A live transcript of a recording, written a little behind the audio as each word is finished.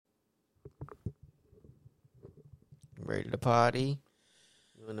ready to party?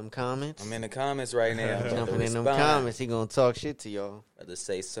 You in them comments? I'm in the comments right now. Jumping in them comments. He gonna talk shit to y'all. Rather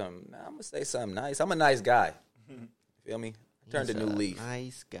say something. Nah, I'm gonna say something nice. I'm a nice guy. Feel me? Turned a new leaf.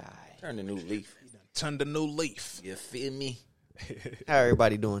 Nice guy. Turned a new leaf. Turned a new leaf. You feel me? How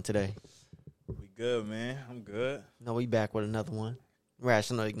everybody doing today? We good, man. I'm good. No, we back with another one.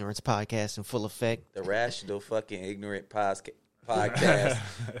 Rational Ignorance Podcast in full effect. The Rational Fucking Ignorant Podcast.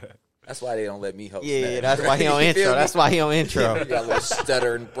 That's why they don't let me host. Yeah, that's why he on intro. That's why he on intro. You got a little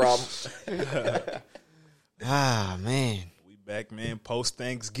stuttering problem. Ah, man. We back, man. Post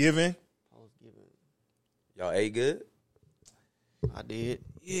Thanksgiving. Y'all ate good? I did.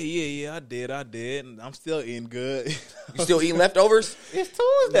 Yeah. I did. And I'm still eating good. You still eating leftovers? It's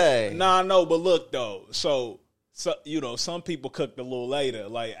Tuesday. Nah, no, but look though. So you know, some people cooked a little later,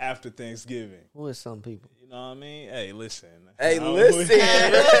 like after Thanksgiving. Who is some people? You know what I mean? Hey, listen.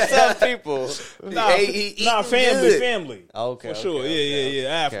 Some people. Family. Okay. For sure. Okay. Yeah.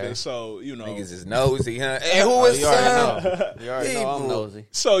 After. Okay. So, you know. Niggas is nosy, huh? Hey, who is You already know I'm nosy.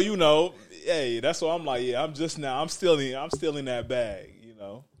 So, you know, hey, that's what I'm like, yeah, I'm still in that bag, you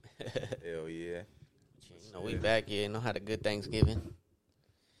know. Hell yeah. You know, we back here. Know how to good Thanksgiving.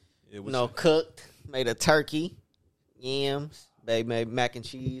 It was Cooked. Made a turkey, yams, baby made mac and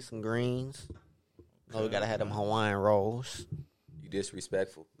cheese, some greens. We gotta have them Hawaiian rolls. You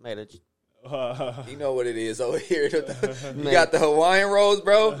disrespectful. Made a You know what it is over here. You got the Hawaiian rolls,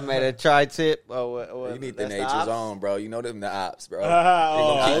 bro. Made a tri-tip. You need the nature's on, bro. You know them the ops, bro.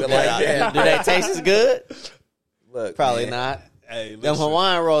 Okay. Keep it like that. Do they taste as good? Look, Probably man. not. Hey, Them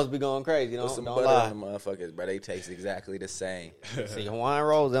Hawaiian rolls be going crazy. Put some Don't butter lie. on them motherfuckers, bro. They taste exactly the same. See, Hawaiian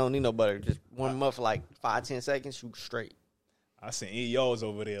rolls, they don't need no butter. Just warm them up for like 5-10 seconds, shoot straight. I seen EOs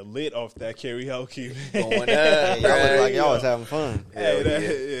over there lit off that karaoke. Going up. Y'all look like y'all yeah. was having fun.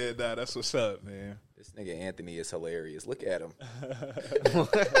 Hey, that's what's up, man. This nigga Anthony is hilarious. Look at him.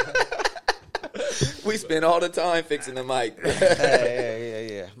 We spend all the time fixing the mic.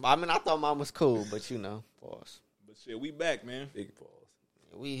 Yeah. I mean, I thought mine was cool, but you know, pause. But shit, we back, man. Big pause.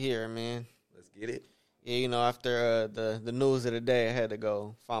 We here, man. Let's get it. Yeah, you know, after the news of the day, I had to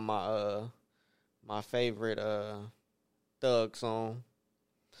go find my favorite Thug song.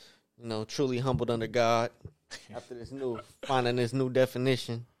 You know, truly humbled under God. After finding this new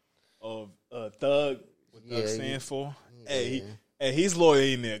definition Of Thug, what Thug Yeah, stand for. Yeah. Hey, he's loyal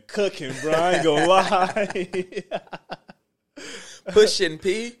in there cooking, bro. I ain't gonna lie. Pushing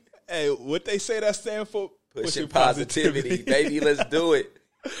P. Hey, what they say that stand for? Pushing positivity. Baby, let's do it.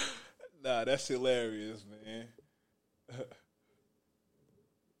 Nah, that's hilarious, man. ain't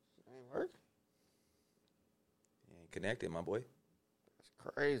work. You ain't connected, my boy.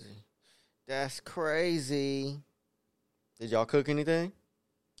 That's crazy. Did y'all cook anything?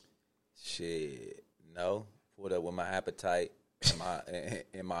 Shit, no. Pulled up with my appetite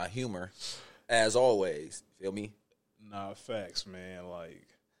and my humor, as always. Feel me? Nah, facts, man. Like,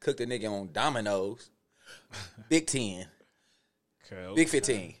 Cooked a nigga on Domino's. Big 10. okay, Big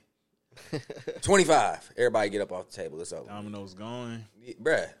 15. 25. Everybody get up off the table. It's over. Domino's going.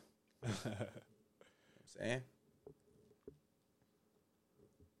 Bruh. You know what I'm saying?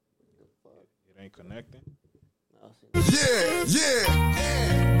 It ain't connecting.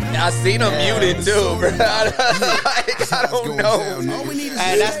 I seen him muted too, bro. I don't know.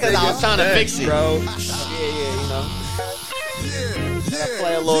 Hey, that's because I was trying to fix it, bro. Yeah, you know. Gotta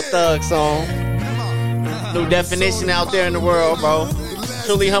play a little Thug song. New definition out there in the world, bro.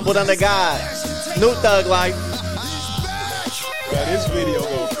 Truly humbled under God. New Thug life. Bro, this video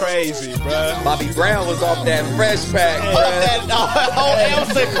go crazy, bro. Bobby Brown was off that fresh pack, bro. That whole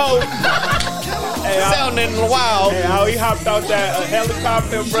Elsa coat. Sounding wild. Hey, how he hopped out that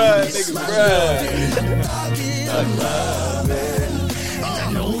helicopter, bro. Niggas,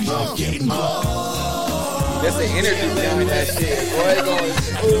 That's the energy behind that shit. Boy, going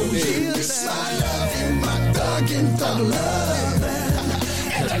I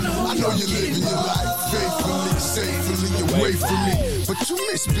know you're living your life faithfully, safely away from me, but you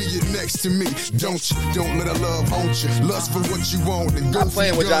miss being next to me, don't you? Don't let a love haunt you. Lust for what you want and go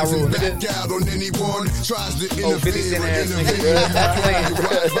playing with guns Ja Rule, and nigga. back out on anyone tries to 50 interfere. Cent ass nigga, bro. Stop playing.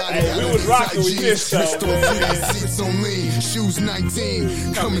 Hey, we was rocking with this show, man. Seats on lean, shoes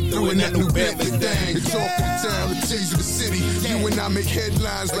 19, coming through in that new Bentley thing. It's off the town, the tease of the city. You and I make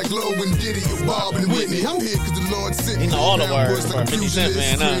headlines like Lowe and Diddy or Bob and Whitney. I'm here because the Lord sent me. You know all the words Like for 50 Cent,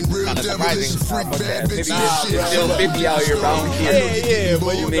 man, huh? real Kinda devilish, surprising. freak, bad bitch, It's still 50 out here, bro. I don't care. Yeah,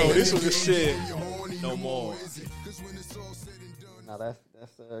 but you know, this was the shit. No more. Now that's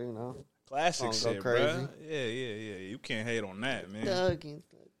you know. Classic Song go shit, crazy. bro. Yeah. You can't hate on that, man. Thug and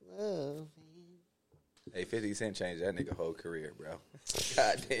love. Hey, 50 Cent changed that nigga whole career, bro.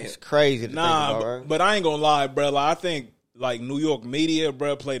 God damn. It's crazy to think about, right? but I ain't gonna lie, bro. Like, I think like New York media,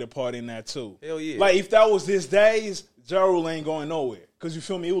 bro, played a part in that too. Hell yeah. Like if that was his days, Ja Rule ain't going nowhere. Cause you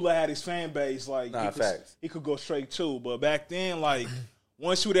feel me, he would have had his fan base. Like he could go straight too. But back then, like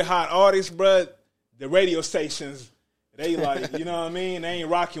once you the hot artist, bro, the radio stations, they like, you know what I mean? They ain't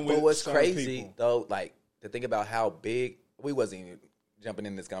rocking with. But what's crazy people. though, like to think about how big we wasn't even jumping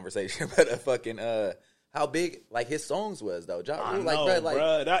in this conversation, but how big like his songs was though. Ja Rule,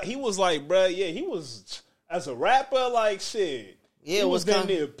 he was like, bro, yeah, he was as a rapper, like shit. Yeah, he it was down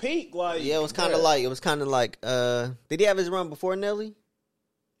near peak, like yeah, it was kind of like. Did he have his run before Nelly?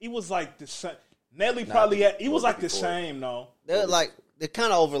 He was like the same. Nelly probably had. He was like the same, though. They're like they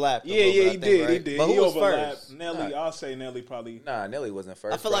kind of overlapped. Yeah, he did. Right? He did. But he who was overlapped. first? Nelly, I'll say Nelly probably. Nah, Nelly wasn't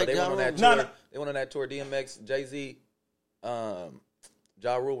first. I feel like they went on that Rule. tour. They went on that tour. DMX, Jay-Z,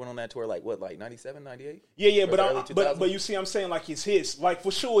 Ja Rule went on that tour like 97, 98? Yeah, but you see, I'm saying like his hits, like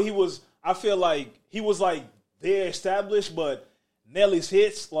for sure he was. I feel like he was like there established, but Nelly's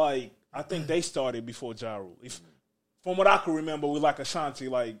hits, like I think they started before Ja Rule. From what I can remember, with like Ashanti,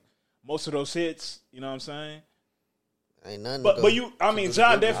 like most of those hits, you know what I'm saying? Ain't nothing. But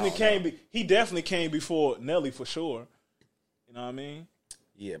John definitely came. He definitely came before Nelly for sure. You know what I mean?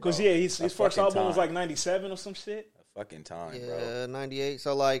 Yeah, because his first album was like 97 or some shit. A fucking time, bro. 98.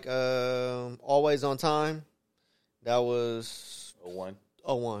 So like, Always on Time. That was 01.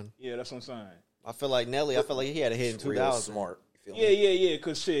 Yeah, that's what I'm saying. I feel like Nelly. I feel like he had a hit in 2000. Smart. Yeah.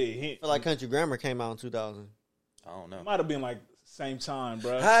 Because shit, I feel like Country Grammar came out in 2000. I don't know. It might have been like same time,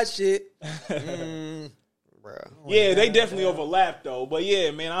 bro. Hot shit. Bro. Yeah, they definitely overlapped though. But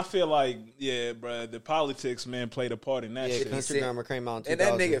yeah, man, I feel like bro, the politics, man, played a part in that shit. Country Grammar came out in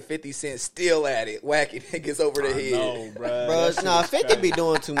 2000. And that nigga 50 Cent still at it, whacking niggas over the head. No, bro. Bro, 50 be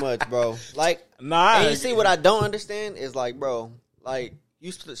doing too much, bro. Like, and you see what I don't understand is like, bro, like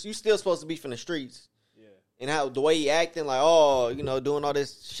you still supposed to be from the streets. Yeah. And how the way he acting, like, doing all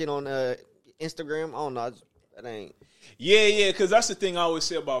this shit on Instagram. I don't know. That ain't. Yeah, because that's the thing I always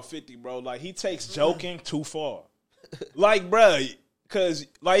say about 50, bro. Like, he takes joking too far. Like, bro, because,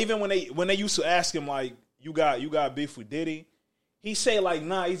 like, even when they used to ask him, like, you got beef with Diddy, he say, like,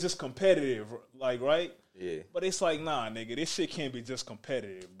 nah, he's just competitive, like, right? Yeah. But it's like, nah, nigga, this shit can't be just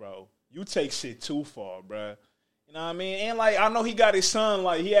competitive, bro. You take shit too far, bro. You know what I mean? And, like, I know he got his son,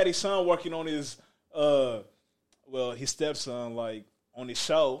 like, he had his son working on his, his stepson, like, on his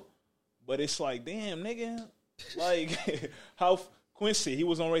show. But it's like, damn, nigga. Like, how Quincy, he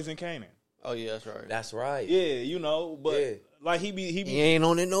was on Raising Kanan. Oh, yeah, that's right. That's right. Yeah, but like he ain't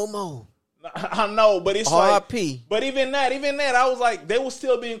on it no more. I know, but it's R.I.P. like, but even that, I was like, they were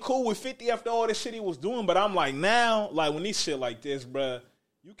still being cool with 50 after all this shit he was doing. But I'm like, now, like when these shit like this, bruh,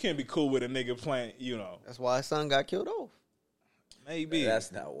 you can't be cool with a nigga playing, you know. That's why his son got killed off. Maybe.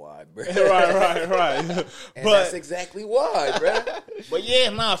 That's not why, bro. right. And that's exactly why, bro. But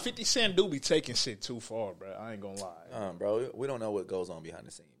yeah, 50 Cent do be taking shit too far, bro. I ain't gonna lie. Bro, we don't know what goes on behind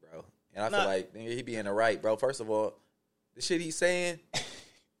the scene, bro. And I feel like he be in the right, bro. First of all, the shit he's saying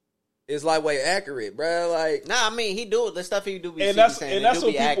is like way accurate, bro. Like, I mean, he do the stuff he do be and that's saying. That's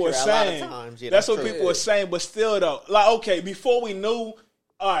what people are saying. That's what people are saying. But still, though, like, okay, before we knew,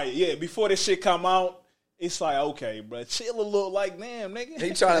 all right, yeah, before this shit come out. It's like, okay, bro, chill a little. Like, damn, nigga.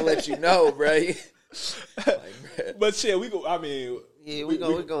 He trying to let you know, bro. But shit, we go. I mean, yeah, we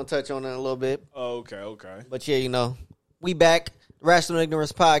gonna touch on that a little bit. Oh, okay. But yeah, we back. Rational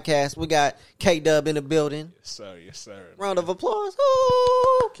Ignorance Podcast. We got K-Dub in the building. Yes, sir. Round of applause.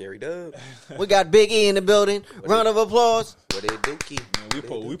 Ooh. Carry Dub. We got Big E in the building. Round of applause. What they dookie?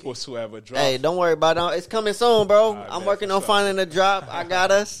 Man, we supposed to have a drop. Hey, don't worry about it. It's coming soon, bro. Right, I'm working on finding a drop. I got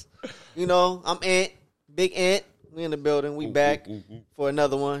us. I'm Ant. Big Ant, we in the building. We back for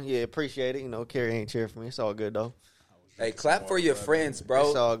another one. Yeah, appreciate it. Carrie ain't cheering for me. It's all good, though. Hey, clap for your friends, bro.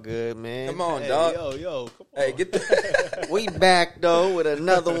 It's all good, man. Come on, dog. Yo, come on. Hey, get the... We back, though, with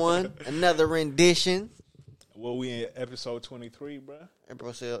another one. Another rendition. Well, we in episode 23, bro.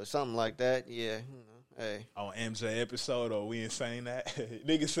 Episode, something like that. Yeah, hey. On MJ episode, or we ain't saying that?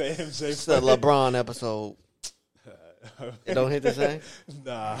 Niggas say MJ. It's the LeBron episode. It don't hit the same?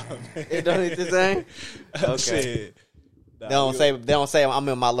 Nah. It don't hit the same? Okay. Nah, they don't say I'm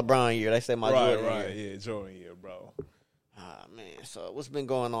in my LeBron year. They say my Jordan year. Right, yeah, Jordan year, bro. Man. So what's been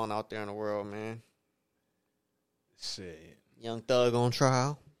going on out there in the world, man? Shit. Young Thug on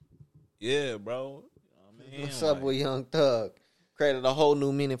trial. Yeah, bro. What's up with Young Thug? Created a whole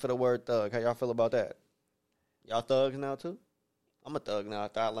new meaning for the word thug. How y'all feel about that? Y'all thugs now, too? I'm a thug now. I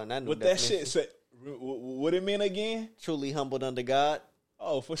thought I learned that new definition. That shit say? What it mean again? Truly humbled under God.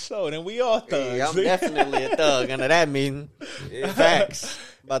 Oh, for sure. Then we all thugs. Yeah, I'm definitely a thug under that meeting. Yeah. Facts.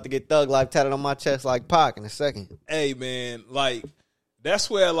 About to get thug life tatted on my chest like Pac in a second. Hey, man, like, that's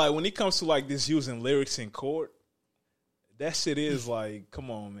where, like, when it comes to, like, this using lyrics in court, that shit is, like,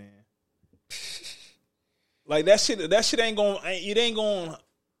 come on, man. Like, that shit ain't going,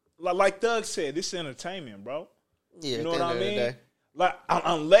 like Thug said, this is entertainment, bro. Yeah, You know at the what I end of the mean? day. Like,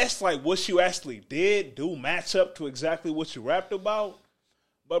 unless, like, what you actually do match up to exactly what you rapped about.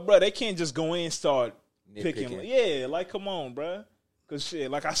 But, bro, they can't just go in and start picking. Nitpicking. Yeah, like, come on, bro. Because, shit,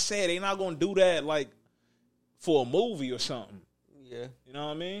 like I said, they not going to do that, like, for a movie or something. Yeah. You know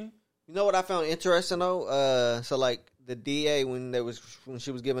what I mean? You know what I found interesting though? So like the DA when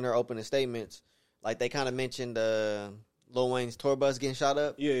she was giving her opening statements, like they kind of mentioned Lil Wayne's tour bus getting shot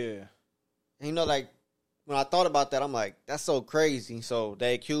up. Yeah. And you know, like when I thought about that, I'm like, that's so crazy. So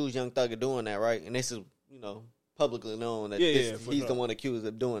they accused Young Thug of doing that, right? And this is, you know, publicly known that he's sure. the one accused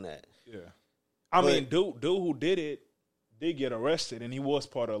of doing that. Yeah. I mean, dude who did it did get arrested, and he was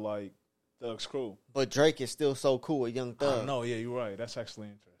part of, like, Thug's crew. But Drake is still so cool with Young Thug. No, yeah, you're right. That's actually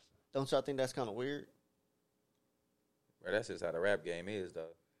interesting. Don't y'all think that's kind of weird? Bro, that's just how the rap game is, though.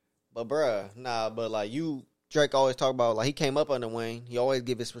 But but like Drake always talk about, like he came up under Wayne. He always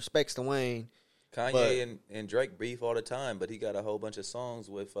give his respects to Wayne. Kanye and Drake beef all the time, but he got a whole bunch of songs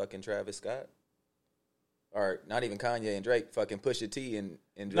with fucking Travis Scott. Or not even Kanye and Drake, fucking Pusha T and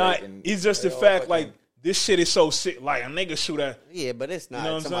Drake. Nah, and it's just the fact, like, this shit is so sick. Like, a nigga shoot at. Yeah, but it's not You know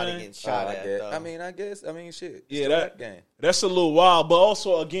what I'm somebody saying? getting shot like at. that. Though. I mean, shit. Yeah, It's the that rap game. That's a little wild. But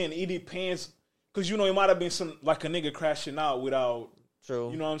also, again, it depends. Because, you know, it might have been some, like, a nigga crashing out without, True.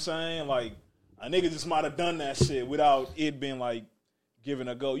 you know what I'm saying? Like, a nigga just might have done that shit without it being, like, given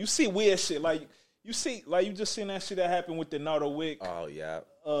a go. You see weird shit. Like, you just seen that shit that happened with the Nardo Wick. Oh, yeah.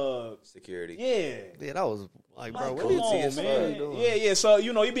 Security. Yeah, that was like, bro, what come are you on, man. doing? Yeah. So,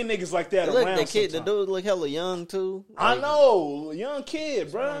 you know, you be niggas like that Look, around the sometimes. dude look hella young too. I Like, know. Young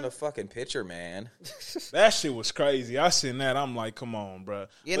kid, Bro, in bro. the fucking picture, man. That shit was crazy. I seen that. I'm like, come on, bro.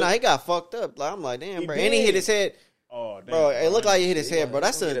 Yeah, no, he got fucked up. Like, I'm like, damn, He bro. And he did. hit his head. Oh, damn. Bro, it looked like he hit his He head, gonna- bro. he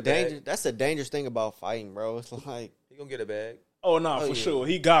That's gonna a get a bag. danger. That's a dangerous thing about fighting, bro. It's like, He gonna get a bag. Oh, no, Oh, for yeah. sure.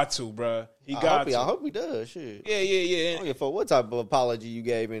 He got to, bro. He got to. I hope he does. Shit. Yeah. I don't give a fuck what type of apology you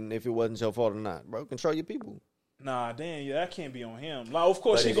gave and if it wasn't your fault or not, bro. Control your people. Nah, damn, yeah, that can't be on him. Like, of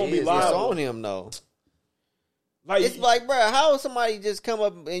course, But he it gonna be is. It's liable. on him though. Like, It's like, bro, how somebody just come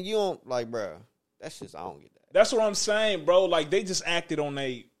up and you don't like, bro? That's just I don't get that. that's what I'm saying, bro. Like, they just acted on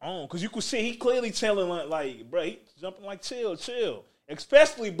their own. Because you could see he clearly telling, like, bro, he jumping like, chill.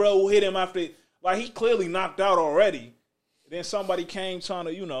 Especially, bro, who hit him after, like, he clearly knocked out already. Then somebody came trying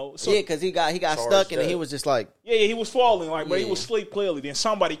to, you know. So, Yeah, because he got stuck and he was just like, yeah, he was falling. Like, bro, he Yeah. was asleep clearly. Then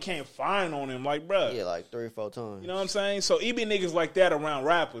somebody came fine on him. Like, bro. yeah, like 3 or 4 times. You know what I'm saying? So, it be niggas like that around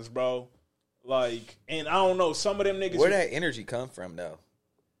rappers, bro. Like, and I don't know, some of them niggas. Where that energy come from, though?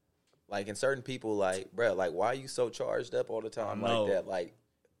 Like, in certain people, like, bro, like, why are you so charged up all the time I know. like that? Like,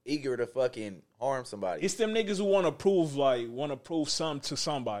 eager to fucking harm somebody. It's them niggas who want to prove something to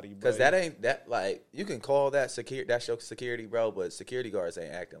somebody, bro. Because that ain't, that, like, you can call that security, that's your security, bro, but security guards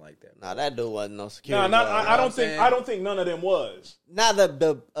ain't acting like that. Nah, that dude wasn't no Nah, security. not, guard. I don't think none of them was. Nah,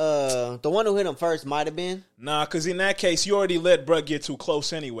 the one who hit him first might have been. Nah, because in that case, you already let bruh get too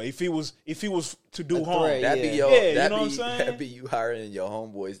close anyway. If he was to do A harm, threat, That'd be Yeah. your, Yeah, you that'd know be, what I'm saying? that'd be you hiring your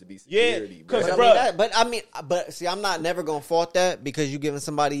homeboys to be Yeah, security, 'cause bro. But see, I'm not never gonna fault that because you giving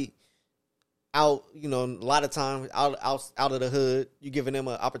somebody out, you know, a lot of times out of the hood, you giving them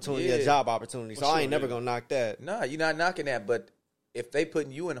an opportunity, a Yeah. job opportunity. So For I sure, ain't never yeah. gonna knock that. Nah, you're not knocking that, but if they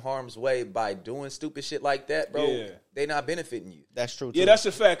putting you in harm's way by doing stupid shit like that, bro, Yeah. they not benefiting you. That's true. Too. yeah, that's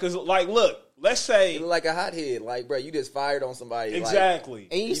a fact. Because, like, look, let's say You look like a hothead, like, bro, you just fired on somebody. exactly,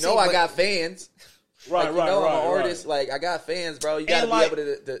 And Like, see, I but- got fans. right, Like, you know, I'm an right. artist. Like, I got fans, bro. You got to And, be like-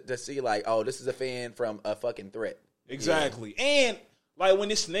 able to see, like, oh, this is a fan from a fucking threat. Exactly. And, like, when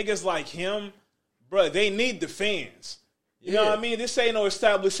it's niggas like him, bruh, they need the fans. You know Yeah. what I mean? This ain't no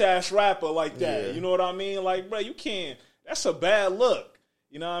established ass rapper like that. Yeah. You know what I mean? Like, bruh, you can't. That's a bad look.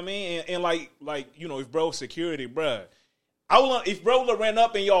 You know what I mean? And like, you know, if bro security, bruh, if bro would ran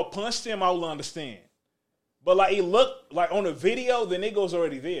up and y'all punched him, I would understand. But like, it looked like on the video, the nigga's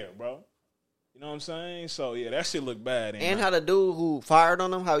already there, bro. You know what I'm saying? So yeah, that shit look bad. And how the dude who fired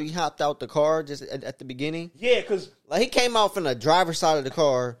on him, how he hopped out the car just at the beginning, yeah, because like he came out from the driver's side of the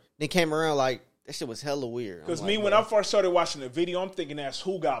car, then came around like that shit was hella weird. Because I'm me, like, when bro. I first started watching the video, I'm thinking that's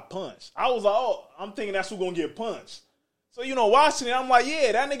who got punched. I was like, oh, I'm thinking that's who gonna get punched. So, you know, watching it, I'm like,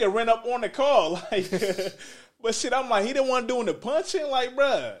 yeah, that nigga ran up on the car. Like, but shit, I'm like, he didn't want to do the punching. Like,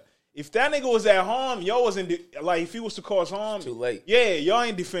 bruh. if that nigga was at home, y'all wasn't like if he was to cause harm, Too late. Yeah, y'all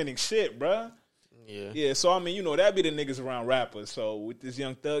ain't defending shit, bruh. Yeah. Yeah, so I mean, you know, that be the niggas around rappers. So with this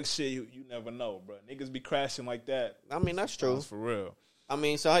Young Thug shit, you never know, bro. Niggas be crashing like that. I mean, that's true. That's for real. I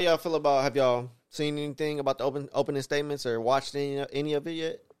mean, so how y'all feel about? Have y'all seen anything about the opening statements or watched any of it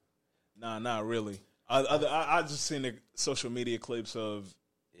yet? Nah, not really. I just seen the social media clips of.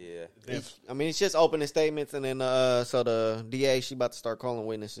 Yeah. I mean, it's just opening statements, and then so the DA, she about to start calling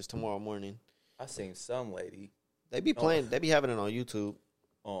witnesses tomorrow morning. I seen some lady. They be playing. They be having it on YouTube.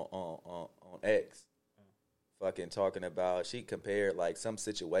 On X, fucking talking about, she compared like some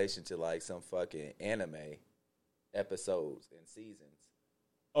situation to like some fucking anime episodes and seasons.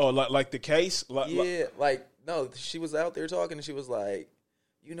 Oh, like the case? Like no, she was out there talking and she was like,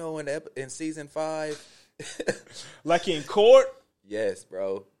 you know, in season 5, like in court. Yes,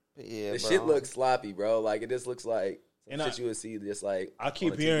 bro. Yeah, the bro. shit looks sloppy, bro. Like it just looks like some And shit you would see just like. I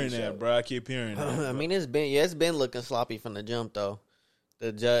keep on a TV hearing show. that, bro. I keep hearing that. I mean, it's been looking sloppy from the jump though.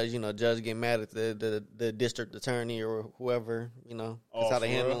 The judge, judge getting mad at the district attorney or whoever, that's how they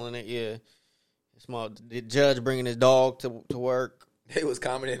handling it. Yeah, the judge bringing his dog to work. They was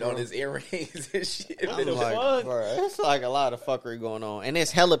commenting on his earrings and shit. I'm like, bro, it's like a lot of fuckery going on, and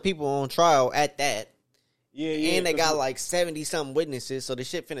it's hella people on trial at that. Yeah, and they got like 70-something witnesses, so the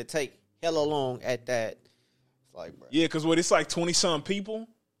shit finna take hella long at that. It's like, bro, yeah, because it's like 20-something people.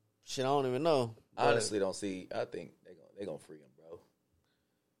 Shit, I don't even know. Honestly, don't see. I think they gonna free him, bro.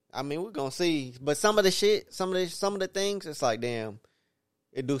 I mean, we're gonna see, but some of the shit, some of the things, it's like, damn,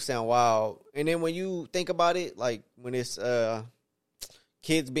 it do sound wild. And then when you think about it, like when it's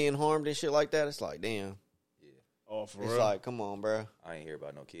kids being harmed and shit like that, it's like, damn. Yeah. Oh, for it's real? like, come on, bro. I ain't hear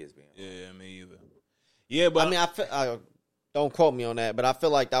about no kids being harmed. Yeah, me either. Yeah, but I mean, don't quote me on that, but I feel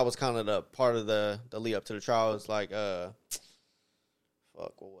like that was kind of the part of the lead up to the trial. It's like, fuck,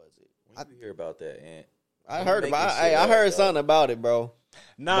 what was it? When did you hear about that, Ant? I heard I heard something about it, bro.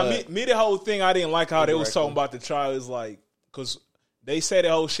 Nah, me the whole thing, I didn't like how they was talking about the trial. Is like, because they said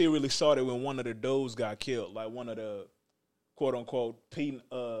the whole shit really started when one of the dudes got killed, like one of the quote unquote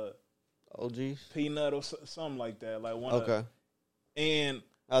OGs, peanut or something like that, like one. Okay, and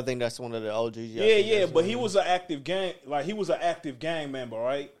I think that's one of the OGs. Yeah, but he was an active gang member,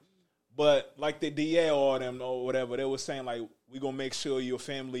 right? But like the DA or them or whatever, they were saying like, we gonna make sure your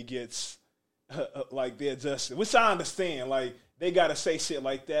family gets like their justice, which I understand. Like they gotta say shit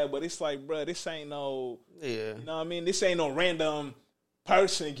like that, but it's like, bro, this ain't no, you know what I mean? This ain't no random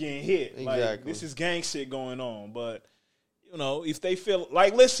person getting hit. Exactly. Like this is gang shit going on. But if they feel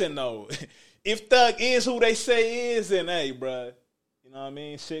like, listen though, if Thug is who they say is, then hey, bro, you know what I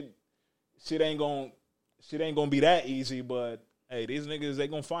mean? Shit ain't gonna be that easy. But hey, these niggas, they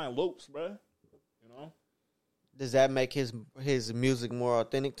gonna find loops, bro. Does that make his music more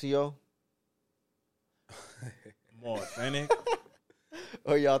authentic to y'all? More authentic?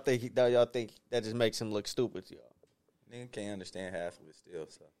 Or y'all think that just makes him look stupid to y'all? Nigga can't understand half of it still,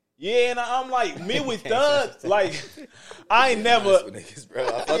 so. Yeah, and I'm like, me with Thug, like, I ain't never. With niggas, bro.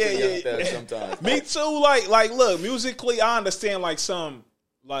 I fuck with Young Thug sometimes. Me too. Like, look, musically, I understand like some,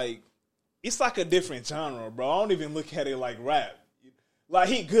 like, it's like a different genre, bro. I don't even look at it like rap. Like,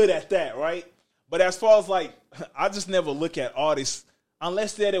 he good at that, right? But as far as like, I just never look at artists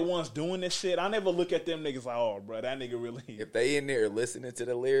unless they're the ones doing this shit. I never look at them niggas like, oh, bro, that nigga really. If they in there listening to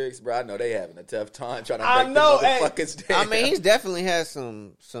the lyrics, bro, I know they having a tough time trying to break the motherfuckers down. I mean, he's definitely has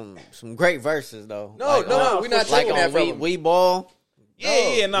some great verses though. No, we're not taking that from him. We Ball. Nah,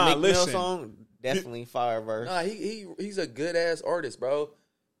 Meek Mill listen. Song, definitely fire verse. Nah, he's a good ass artist, bro.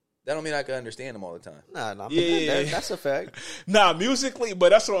 That don't mean I can understand him all the time. Nah, Yeah. that's a fact. Nah, musically, but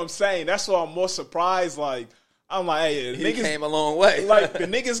that's what I'm saying. That's why I'm more surprised. Like, I'm like, hey, He niggas came a long way. like the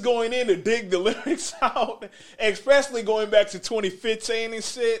niggas going in to dig the lyrics out, especially going back to 2015 and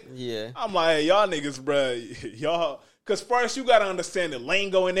shit. Yeah, I'm like, hey, y'all niggas, bro, y'all, because first you gotta understand the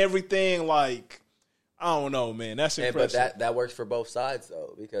lingo and everything. Like, I don't know, man, that's impressive. But that works for both sides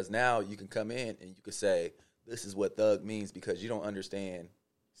though, because now you can come in and you can say this is what thug means because you don't understand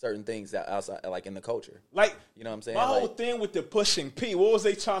certain things that outside, like in the culture. Like, you know what I'm saying? My whole thing with the pushing P, what was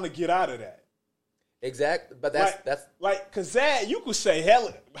they trying to get out of that? Exactly, but that's like, cause that you could say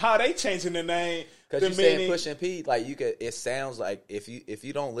hell, how they changing the name? Because you saying pushing P, like you could. It sounds like if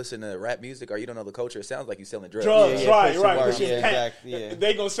you don't listen to rap music or you don't know the culture, it sounds like you selling drugs. Right. Pushing exactly, yeah.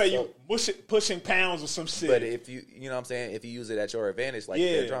 They gonna say you pushing pounds or some shit. But if you know what I'm saying, if you use it at your advantage, like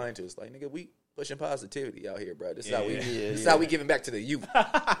they're trying to, it's like nigga, we pushing positivity out here, bro. This is how we giving back to the youth,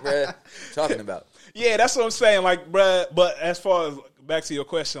 bro. Talking about. Yeah, that's what I'm saying, like, bro. But as far as back to your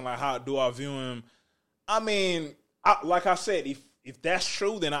question, like, how do I view him? I mean, like I said, if that's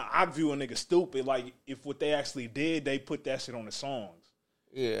true, then I view a nigga stupid. Like, if what they actually did, they put that shit on the songs.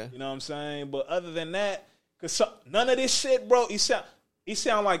 Yeah. You know what I'm saying? But other than that, because none of this shit, bro, he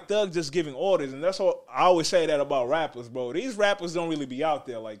sound like Thug just giving orders. And that's what I always say that about rappers, bro. These rappers don't really be out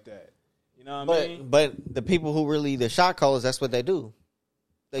there like that. You know what I mean? But the people who really, the shot callers, that's what they do.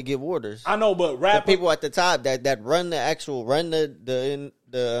 They give orders. I know, but rappers, the people at the top that run the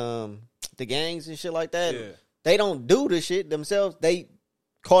gangs and shit like that, they don't do the shit themselves. They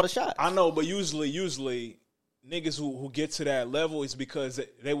call the shots. I know, but usually niggas who get to that level is because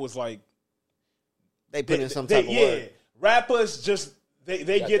they was like they put in some type of work. Rappers just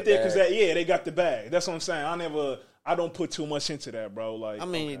they get there because they got the bag. That's what I'm saying. I don't put too much into that, bro. Like, I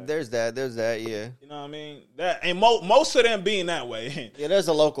mean, there's that, yeah. You know what I mean? That and most of them being that way. Yeah, there's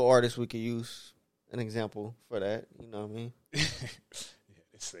a local artist we could use an example for that. You know what I mean?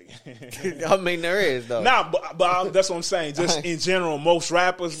 I mean, there is though. Nah, but that's what I'm saying. Just in general, most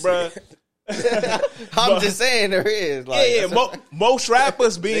rappers, bro. I'm just saying there is. Like, most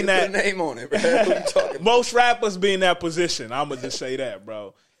rappers being that put a name on it, bro. Most rappers be in that position. I'ma just say that,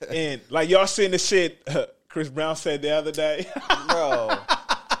 bro. And like y'all seen the shit Bhris Brown said the other day. Bro,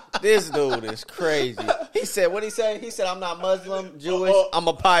 this dude is crazy. He said, what he say? He said, I'm not Muslim, Jewish, I'm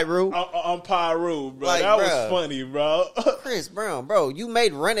a PIRU. I'm PIRU, bro. Like, that was funny, bro. Bhris Brown, bro, you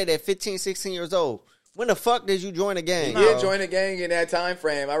made Run It at 15, 16 years old. When the fuck did you join a gang? He did join a gang in that time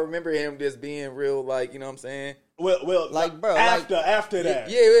frame. I remember him just being real, like, you know what I'm saying? Well, like, bro, after that.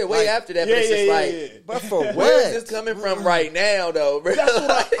 Yeah, way after that. But it's just like, but for what? Where is this coming from right now, though, bro? That's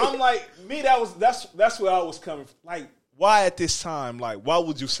what I'm like, me, that's where I was coming from. Like, why at this time? Like, why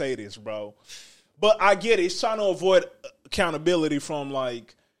would you say this, bro? But I get it. It's trying to avoid accountability from,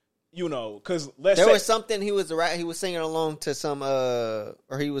 like, you know, because there was something he was singing along to some or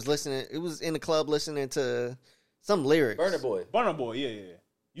he was listening. It was in the club listening to some lyrics. Burna Boy, yeah.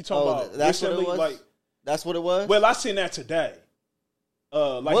 You talking about that's what it was? Like, that's what it was? Well, I seen that today. He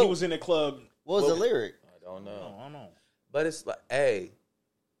was in the club. What was the lyric? I don't know. I don't know. But it's like, hey,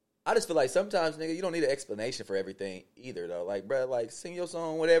 I just feel like sometimes, nigga, you don't need an explanation for everything either, though. Like, bro, like, sing your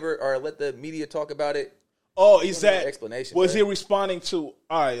song, whatever, or let the media talk about it. Oh, is that explanation? Was he responding to?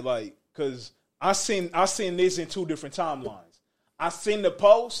 All right, like, because I seen this in two different timelines. I seen the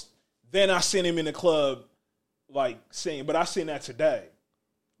post, then I seen him in the club, like, singing. But I seen that today.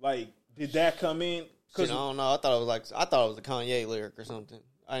 Like, did that come in? I don't know. I thought it was a Kanye lyric or something.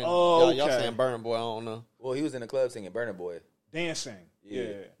 Okay. Y'all saying Burna Boy? I don't know. Well, he was in the club singing Burna Boy, dancing.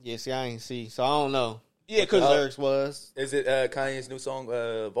 Yeah. See, I ain't see, so I don't know. Yeah, because lyrics was. Is it Kanye's new song,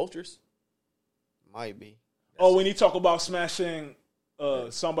 Vultures? Might be. When he talk about smashing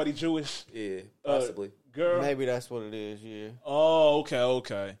somebody Jewish, possibly girl. Maybe that's what it is. Yeah. Oh,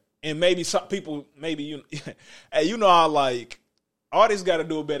 okay. And maybe some people, hey, you know how like artists got to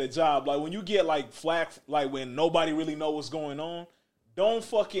do a better job. Like when you get like flack, like when nobody really know what's going on, don't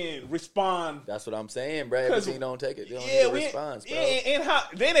fucking respond. That's what I'm saying, bro. Everything don't take it. They don't need a response, bro. And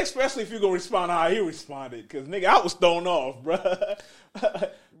then especially if you gonna respond how he responded, because nigga, I was thrown off, bro.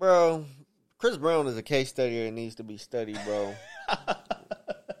 Bro, Chris Brown is a case study that needs to be studied, bro.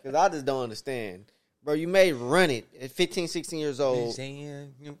 Because I just don't understand. Bro, you made Run It at 15, 16 years old.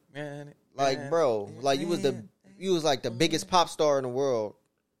 Like, bro, like you was like the biggest pop star in the world.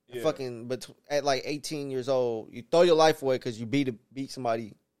 Yeah. Fucking, but at like 18 years old, you throw your life away because you beat a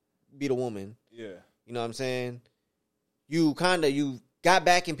woman. Yeah. You know what I'm saying? You got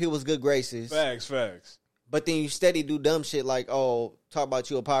back in people's good graces. Facts. But then you steady do dumb shit like, oh, talk about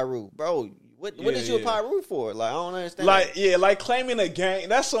you a PIRU. Bro, what did you a PIRU for? Like, I don't understand. Like, like claiming a gang.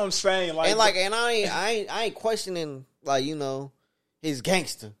 That's what I'm saying. Like, and I ain't questioning, like, you know, his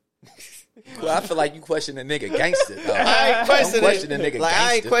gangster. Well, I feel like you question a nigga gangster. I ain't questioning nigga like, gangster.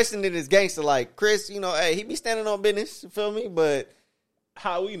 I ain't questioning his gangster. Like, Chris, you know, hey, he be standing on business, you feel me? But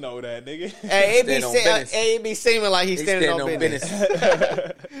how we know that, nigga? Hey, it be seeming like he's standing on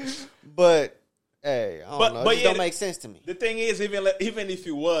business. But hey, I don't know. It don't make sense to me. The thing is, even if he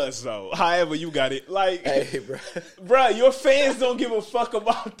was, though, however you got it, like, hey, bro, your fans don't give a fuck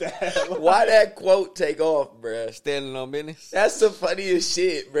about that. Like, why that quote take off, bro? Standing on business. That's the funniest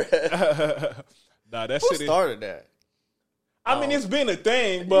shit, bro. Nah, that shit started that. I mean, it's been a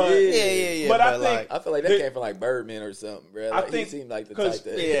thing, but yeah. But I feel like that came from like Birdman or something, bro. Like, I think he seemed like the type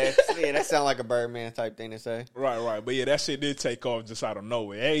that. Yeah, that sounds like a Birdman type thing to say. Right. But yeah, that shit did take off just out of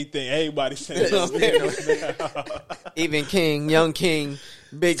nowhere. Everybody saying even King, Young King,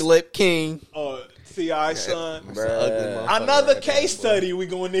 Big Lip King. T.I. son. Another case study we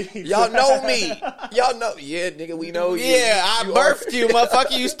gonna need. Y'all know me. Y'all know. Yeah, nigga, we know you. Yeah, I birthed you,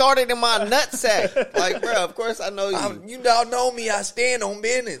 motherfucker. You started in my nutsack. Like, bro, of course I know you. You all know me. I stand on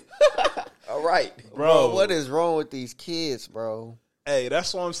business. All right. Bro, what is wrong with these kids, bro? Hey,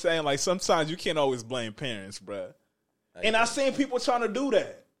 that's what I'm saying. Like, sometimes you can't always blame parents, bro. And I seen people trying to do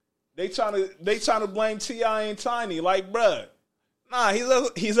that. They trying to blame T.I. and Tiny. Like, bro, nah,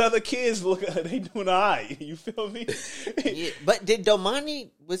 his other kids they doing all right. You feel me? Yeah, but did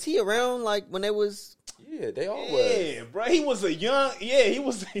Domani, was he around like when they was? Yeah, they all Yeah, bro. He was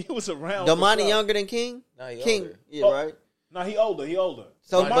he was around. Domani younger than King? Nah, he King, older. yeah, right. Nah, he older.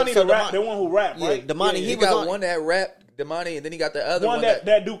 So Domani the one who rap, right? Yeah, Domani, He got one that rap, Domani, and then he got the other one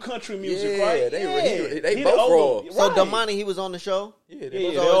that do country music, right? They both roll. So Domani, he was on the show? Yeah,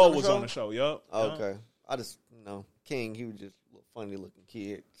 they all was on the show, yup. Okay. I just, King, he was just a little funny looking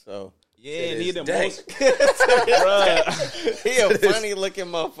kid, so. Yeah, and he the most, bruh. He a funny looking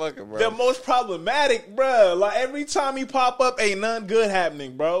motherfucker, bro. The most problematic, bruh. Like, every time he pop up, ain't nothing good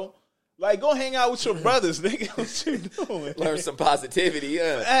happening, bro. Like, go hang out with your brothers, nigga. What you doing? Learn some positivity,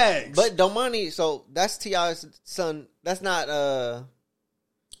 yeah. Thanks. But Domani, so that's T.I.'s son. That's not,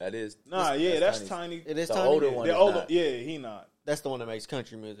 That is. Nah, that's Tiny. It is the Tiny. older one. The older, he not. That's the one that makes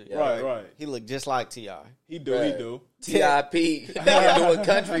country music. Yeah, right. He look just like T.I. He do. T.I.P. doing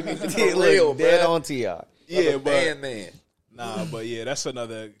country music He for real, look dead bro. on T.I. Yeah, but man. Nah, but yeah, that's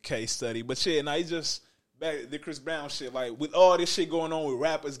another case study. But shit, he just back the Bhris Brown shit. Like, with all this shit going on with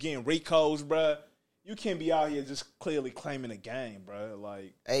rappers getting RICOs, bruh, you can't be out here just clearly claiming a game, bruh.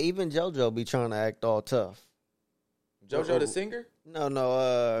 Like, Hey, even JoJo be trying to act all tough. JoJo the singer?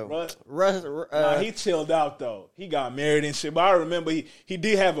 No, Russ, he chilled out though. He got married and shit. But I remember he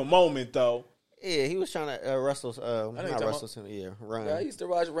did have a moment though. Yeah, he was trying to Russell's. Not Russell's. Run. Yeah, I used to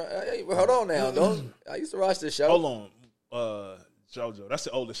watch. Hey, hold on now, don't. I used to watch this show. Hold on, JoJo. That's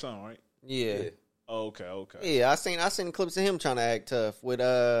the oldest son, right? Yeah. Oh, okay. Yeah, I seen clips of him trying to act tough with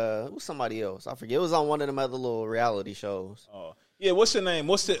somebody else. I forget. It was on one of them other little reality shows. Oh, yeah. What's the name?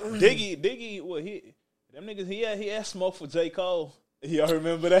 What's the Diggy? What them niggas? He had smoke for J. Cole. Y'all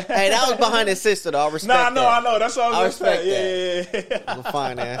remember that? Hey, that was behind his sister, though. I respect that. I know. That's all I respect. Yeah. The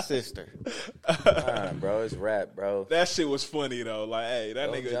fine ass sister. Bro, it's rap, bro. That shit was funny though. Like, hey, that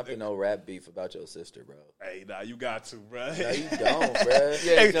don't nigga jump in no rap beef about your sister, bro. Hey, nah, you got to, bro. No, you don't, bro.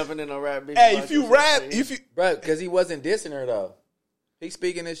 Yeah, jumping in no rap beef. Hey, if you bro, because he wasn't dissing her though. He's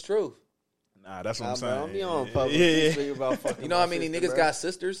speaking his truth. Nah, that's what I'm saying. Don't be on public. Yeah. About fucking you know how many niggas got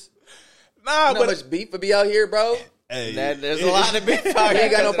sisters? Nah, you know how much beef would be out here, bro? Hey, there's a lot of beef out here. He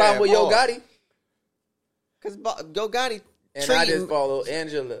ain't got no problem with Yo Gotti. Because Yo Gotti I just follow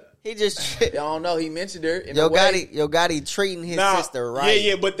Angela. He just I don't know. He mentioned her. Yo Gotti treating his sister right.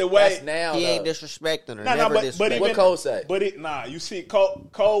 Yeah, but the way that's now he ain't disrespecting her. Never disrespecting. What Cole say? But you see, Cole.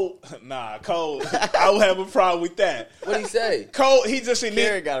 Cole. I would have a problem with that. What he say? Cole. He just in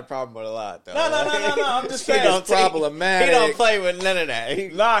Kerry got a problem with a lot though. No. I'm just saying. He don't play with none of that.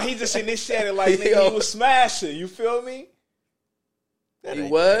 He just initiated like nigga, he was smashing. You feel me? He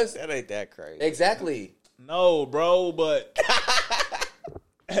was. That ain't that crazy. Exactly. No, bro, but.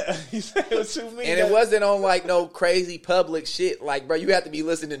 You say what you mean? And it wasn't on like no crazy public shit. Like, bro, you have to be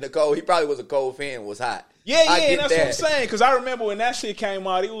listening to Cole. He probably was a Cole fan. Was hot. Yeah, that's what I'm saying. Because I remember when that shit came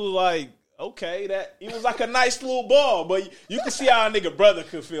out, he was like, okay, he was like a nice little ball. But you can see how a nigga brother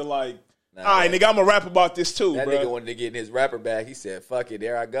could feel like, all right, nigga, I'm gonna rap about this too, that bro. Nigga wanted to get in his rapper bag. He said, fuck it,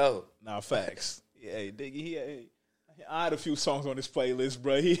 there I go. Nah, facts. Yeah, Diggy, I had a few songs on this playlist,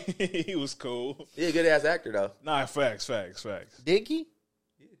 bro. He was cool. He a good ass actor though. Nah, facts. Diggy?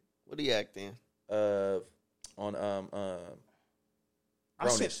 What do you act in? On I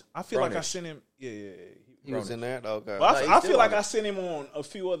feel like I sent him. Yeah. He was in that. Okay. But I feel like I sent him on a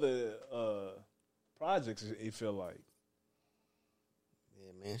few other projects. It feel like.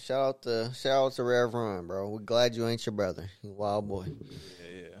 Yeah, man. Shout out to Rev Run, bro. We're glad you ain't your brother. You wild boy.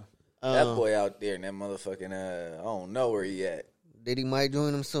 Yeah. That boy out there in that motherfucking I don't know where he at. Diddy might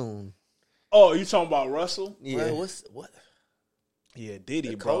join him soon. Oh, you talking about Russell? Yeah. Bro, what? Yeah,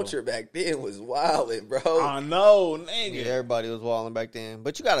 Diddy, the bro. culture back then was wildin', bro. I know, nigga. Yeah, everybody was wilding back then.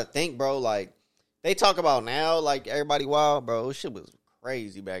 But you got to think, bro, like, they talk about now, like, everybody wild, bro. Shit was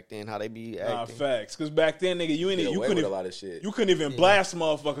crazy back then, how they be acting. Nah, facts. Because back then, nigga, you couldn't a lot of shit. You couldn't even blast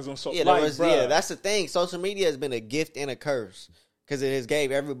motherfuckers on social media. Yeah, that's the thing. Social media has been a gift and a curse. Because it has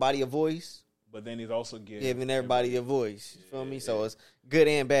gave everybody a voice. But then it's also giving everybody a voice. You feel me? So it's good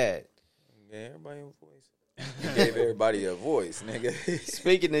and bad. Yeah, everybody a voice. He gave everybody a voice, nigga.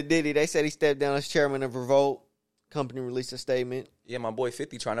 Speaking of Diddy, they said he stepped down as chairman of Revolt. company released a statement. Yeah, my boy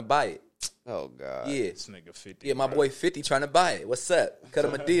 50 trying to buy it. Oh, God. Yeah. This nigga 50. Yeah, my boy 50 trying to buy it. What's up? Cut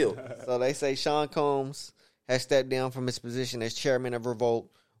him a deal. So they say Sean Combs has stepped down from his position as chairman of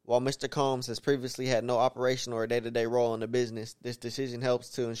Revolt. While Mr. Combs has previously had no operational or day-to-day role in the business, this decision helps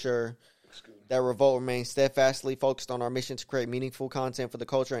to ensure that Revolt remains steadfastly focused on our mission to create meaningful content for the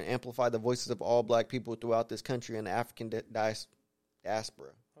culture and amplify the voices of all black people throughout this country and the African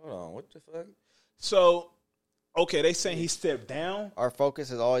diaspora. Hold on, what the fuck? So, okay, they saying he stepped down. Our focus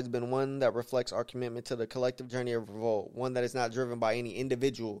has always been one that reflects our commitment to the collective journey of Revolt, one that is not driven by any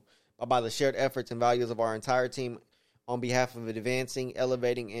individual, but by the shared efforts and values of our entire team on behalf of advancing,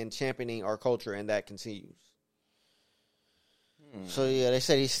 elevating, and championing our culture, and that continues. So, yeah, they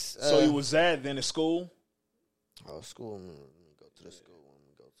said he's... So he was then at school? Oh, school. Let me go to the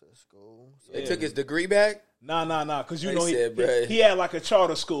school. So, They took his degree back? Nah, because you They know said, bruh. he had like a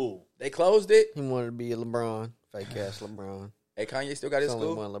charter school. They closed it? he wanted to be a LeBron. Fake-ass LeBron. Hey, Kanye still got his It's only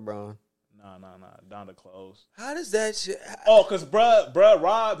school? one LeBron. Nah. Donda closed. How does that shit... Oh, because bruh,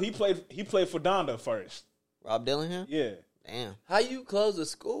 Rob, he played for Donda first. Rob Dillingham? Yeah. Damn. How you close a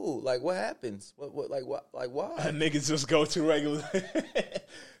school? Like, what happens? Why? Niggas just go to regular.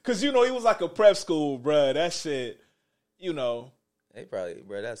 Because, you know, he was like a prep school, bruh. That shit, you know. They probably...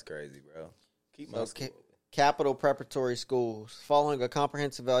 Bro, that's crazy, bro. Keep my school. Capital Preparatory Schools. Following a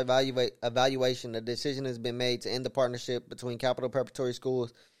comprehensive evaluation, a decision has been made to end the partnership between Capital Preparatory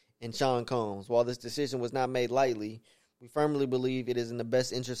Schools and Sean Combs. While this decision was not made lightly, we firmly believe it is in the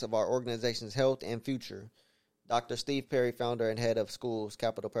best interest of our organization's health and future. Dr. Steve Perry, founder and head of schools,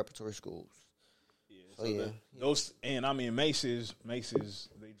 Capital Preparatory Schools. Those, and I mean Macy's,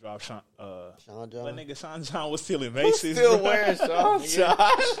 they dropped Sean John. That nigga Sean John was still in Macy's. Still bro. wearing Sean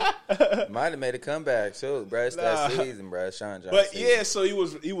John. Might have made a comeback, too, bro. It's that season, bro. Sean John But season. yeah, so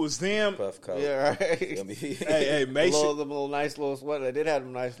he was them. Puff coat. Yeah, right. Hey, Macy's. The little nice little sweater. They did have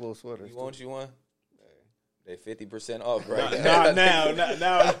them nice little sweaters. You want you one? They 50% off right now.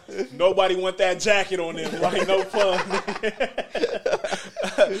 Now, nobody want that jacket on them. Like, no fun.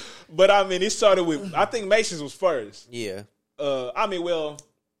 But, I mean, it started with, I think Macy's was first. Yeah.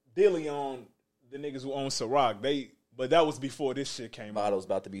 Dilly on the niggas who own Ciroc. But that was before this shit came out. Bottle's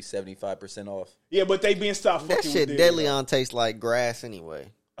about to be 75% off. Yeah, but they been stopped That fucking shit with Deadly on tastes like grass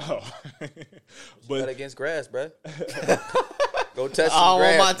anyway. Oh. But against grass, bro. Go touch some I don't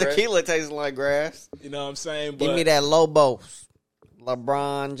grass, want my bruh. tequila tasting like grass. You know what I'm saying? Give But me that Lobos.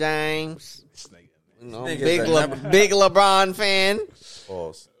 LeBron James. this nigga, You know, Niggas big LeBron fan.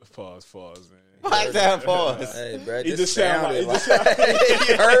 Pause. Pause, man. Like that pause. Hey, bro, He just just sound sounded like,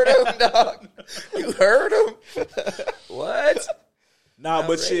 you heard him, dog. You heard him? What? Nah,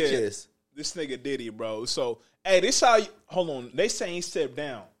 but shit, Outrageous. this nigga Diddy, bro. So, hey, this how you, hold on. They saying he stepped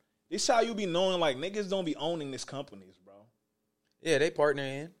down. This how you be knowing, like, niggas don't be owning these companies, bro. Yeah, they partner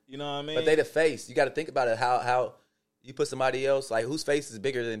in. You know what I mean? But they the face. You got to think about it, how you put somebody else, like, whose face is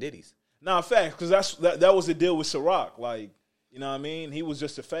bigger than Diddy's? Nah, facts, because that was the deal with Ciroc. Like, you know what I mean? He was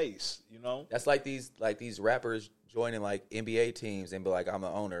just a face, you know? That's like these rappers joining, like, NBA teams and be like, I'm the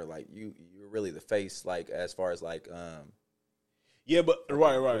owner. Like, you're really the face, like, as far as, like, Yeah, but,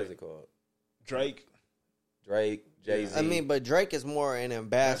 right. what is it called? Drake, Jay-Z. I mean, but Drake is more an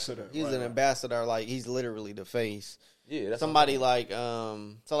ambassador. Ambassador, He's right, an right. ambassador. Like, he's literally the face. Yeah, that's Somebody like,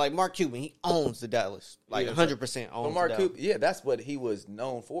 so like Mark Cuban, he owns the Dallas. Like, Yeah, 100% owns Well, Mark the Dallas. Cooper, yeah, that's what he was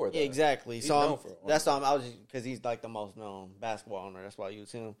known for, though. Yeah, exactly. He's So known for that's why I was because he's like the most known basketball owner. That's why I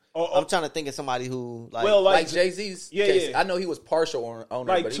use him. Oh, I'm trying to think of somebody who like. Well, Like Jay-Z's Yeah, case. yeah. I know he was partial owner,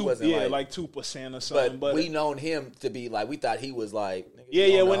 like but he 2%, wasn't like 2% or something. but But we known him to be like, we thought he was like, nigga, yeah,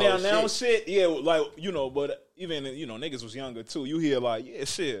 you don't when know they whole announced shit. it, yeah, like, you know, but even, you know, niggas was younger too. You hear like, yeah,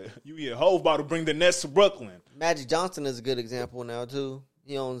 shit. You hear Hov about to bring the Nets to Brooklyn. Magic Johnson is a good example now too.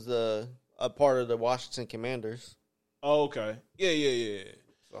 He owns a part of the Washington Commanders. Oh, okay. Yeah.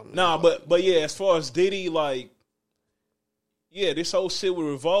 So, I mean, Nah, but yeah, as far as Diddy, like, yeah, this whole shit with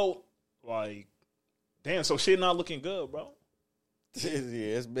Revolt, like, damn, so shit not looking good, bro. yeah,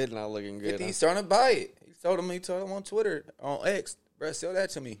 it's been not looking good. He's starting to buy it. He told him on Twitter, on X, bro, sell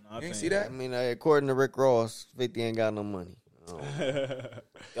that to me. Nah, You ain't I see think- that? I mean, according to Rick Ross, 50 ain't got no money.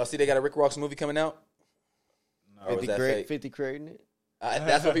 Y'all see they got a Rick Ross movie coming out? Or was 50, that fake? 50 creating it.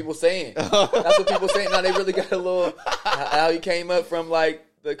 That's what people saying. That's what people saying. Now they really got a little how he came up from like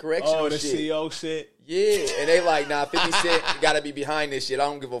the correctional Oh, the shit. CEO shit. Yeah, and they like, nah, 50 Cent got to be behind this shit. I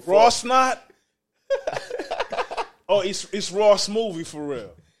don't give a fuck. Ross not? Oh, it's Ross movie for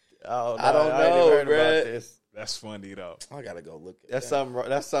real. Oh, I don't ain't even know, heard bruh. about this. That's funny though. I gotta go look at That's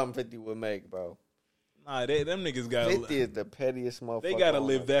that. something 50 would make, bro. Nah, them niggas got 50 is the pettiest motherfucker. They gotta on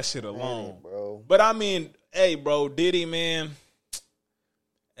live the that shit alone, planet, bro. But I mean, hey, bro, Diddy, man.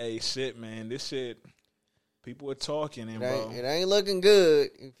 Hey, shit, man. This shit, people are talking, and bro, It ain't looking good.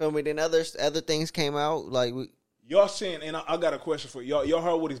 You feel me? Then other things came out like y'all saying, and I got a question for y'all. Y'all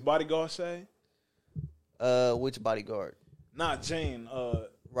heard what his bodyguard say? which bodyguard? Not Jane.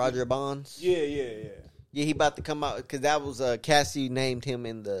 Roger Bonds. Yeah. Yeah, he about to come out because that was Cassie named him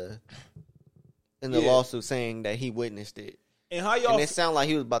in the Yeah. lawsuit saying that he witnessed it. And how y'all? And it sounded like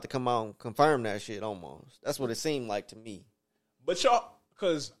he was about to come out and confirm that shit almost. That's what it seemed like to me. But y'all,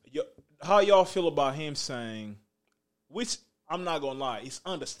 because how y'all feel about him saying, which I'm not gonna lie, it's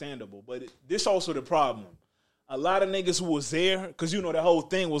understandable, but this also the problem. A lot of niggas who was there, because you know the whole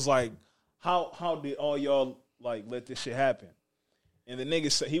thing was like, how did all y'all like let this shit happen? And the nigga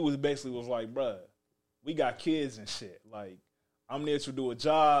said he was like, bruh, we got kids and shit. Like, I'm there to do a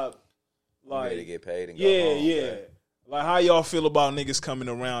job. Like, ready to get paid and go home. Yeah. Right? Like, how y'all feel about niggas coming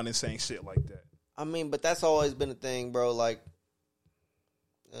around and saying shit like that? I mean, but that's always been a thing, bro. Like,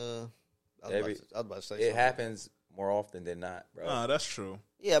 I was about to say it something. happens more often than not, bro. Nah, that's true.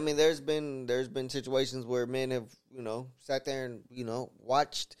 Yeah, I mean, there's been situations where men have, sat there and,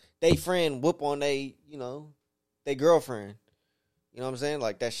 watched they friend whoop on they girlfriend. You know what I'm saying?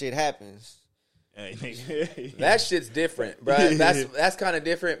 Like, that shit happens. That shit's different, bro. That's kind of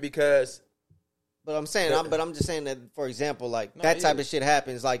different because. But I'm saying, I'm just saying that, for example, like that type of shit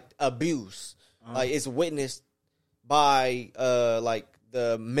happens, like abuse, like it's witnessed by, like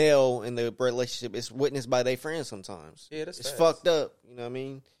the male in the relationship. It's witnessed by their friends sometimes. Yeah, it's fucked up. You know what I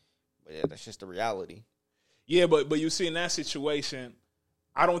mean? But yeah, that's just the reality. Yeah, but you see, in that situation,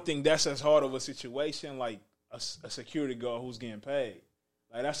 I don't think that's as hard of a situation like a security guard who's getting paid.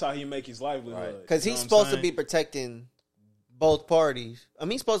 Like, that's how he make his livelihood. Because he's supposed to be protecting both parties. I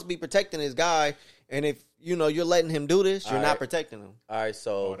mean, he's supposed to be protecting his guy, and if, you're letting him do this, you're not protecting him. All right,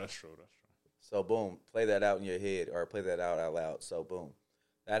 so. Oh, that's true. So, boom, play that out in your head or play that out loud. So, boom,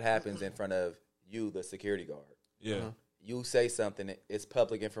 that happens in front of you, the security guard. Yeah. You say something, it's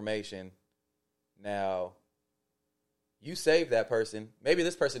public information. Now, you save that person. Maybe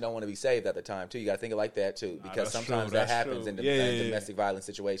this person don't want to be saved at the time, too. You got to think it like that, too. Because sometimes that happens in domestic violence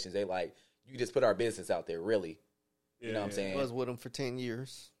situations. They like, you just put our business out there, really. You know what I'm saying? I was with him for 10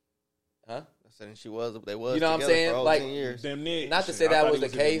 years. Huh? I said they was you know what I'm saying? For like, 10 years. Not to say that was the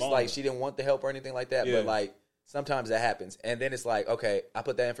case, like she didn't want the help or anything like that, but like sometimes that happens. And then it's like, okay, I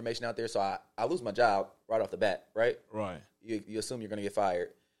put that information out there, so I lose my job right off the bat, right? Right. You assume you're going to get fired.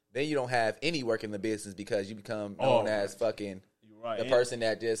 Then you don't have any work in the business because you become known as fucking the person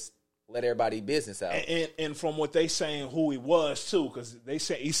that just let everybody business out. And from what they saying, who he was too, because they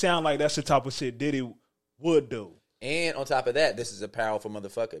say he sound like that's the type of shit Diddy would do. And on top of that, this is a powerful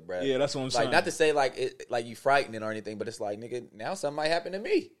motherfucker, bro. Yeah, that's what I'm saying. Like, not to say like you frightening or anything, but it's like, nigga, now something might happen to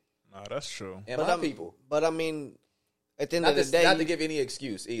me. Nah, that's true. And my people. But I mean, at the end of the day, not to give any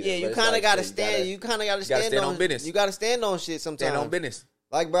excuse either. Yeah, you kind of got to stand. You kind of got to stand on business. You got to stand on shit sometimes. Stand on business.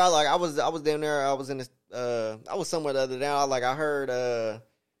 Like, bro, like I was down there. I was in this. I was somewhere the other day. I heard.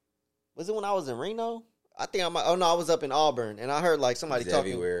 Was it when I was in Reno? I think I might. Oh no, I was up in Auburn, and I heard like somebody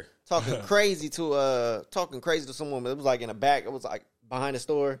talking crazy to someone. It was like in the back. It was like behind the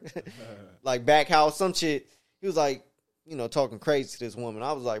store, like back house, some shit. He was like, talking crazy to this woman.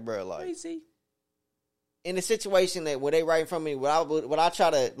 I was like, bro, like crazy. In the situation that where they right in front of me, would I try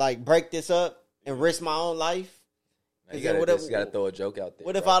to like break this up and risk my own life? You gotta throw a joke out there.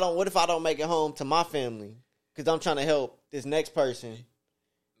 What if I don't make it home to my family because I'm trying to help this next person?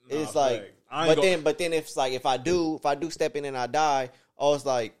 It's like, but then if it's like if I do step in and I die, it's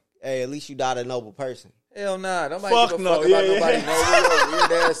like, hey, at least you died a noble person. Hell nah, nobody give a fuck about nobody noble,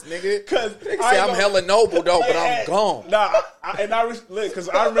 weird ass nigga. Cause I'm hella noble though, but I'm gone. Because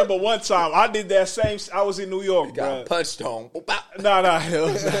I remember one time I did that same. I was in New York, got punched on.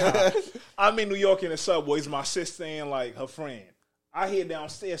 Hell, I'm in New York in the subways. My sister and like her friend. I hear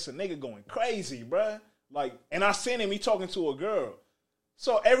downstairs a nigga going crazy, bruh. Like, and I seen him. He talking to a girl.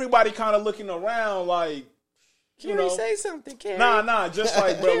 So everybody kind of looking around like, Carrie, say something, Carrie. Nah, just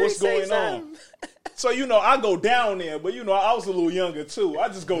like, bro, what's going on? So, I go down there, but, I was a little younger, too. I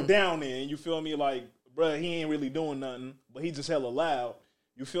just go down there, and you feel me? Like, bro, he ain't really doing nothing, but he just hella loud.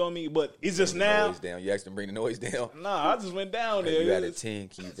 You feel me? But it's just now. Noise down. You asked him to bring the noise down? Nah, I just went down there. You had a 10.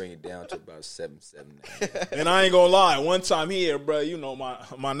 Can you bring it down to about 7? And I ain't gonna lie. One time here, bro,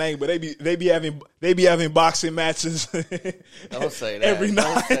 my name, but they be having boxing matches. Don't say that. Every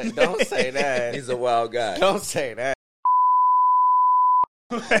night. Don't say that. He's a wild guy. Don't say that.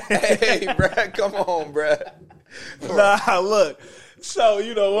 Hey, bro, come on, bro. Nah, look. So,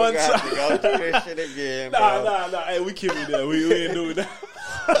 you know, one We're gonna time. have to go through this shit again, bro. Nah. Hey, we keep it there. We ain't doing that.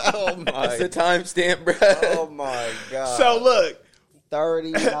 Oh my. That's the timestamp, bro. Oh my god. So look,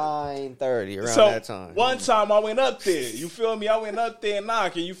 39:30 around so that time. one time I went up there. You feel me? I went up there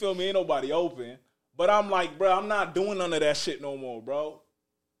knocking. You feel me? Ain't nobody open. But I'm like, bro, I'm not doing none of that shit no more, bro.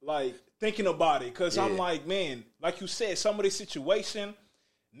 Like, thinking about it. Because I'm like, man, like you said, some of this situation,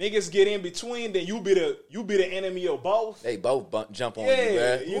 niggas get in between, then you be the enemy of both. They both jump on you,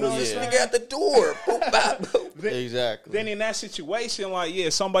 bro. You know this what I'm nigga at the door. Boop, bop, boop. Exactly. Then in that situation, like, yeah,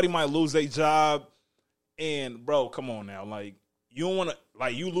 somebody might lose their job. And, bro, come on now. Like, you don't want to,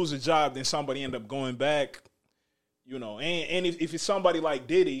 like, you lose a job, then somebody end up going back. You know, and if it's somebody like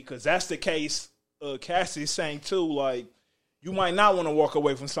Diddy, because that's the case Cassie's saying too, like, you might not want to walk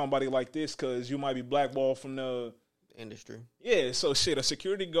away from somebody like this because you might be blackballed from the industry. Yeah, so shit, a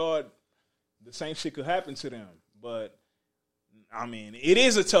security guard, the same shit could happen to them. But, I mean, it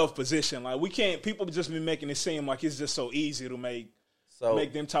is a tough position. Like, we can't, people just be making it seem like it's just so easy to make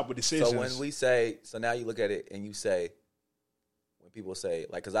them type of decisions. So when we say, so now you look at it and you say, when people say,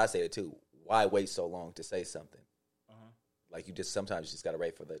 like, because I say it too, why wait so long to say something? Like, you just sometimes just got to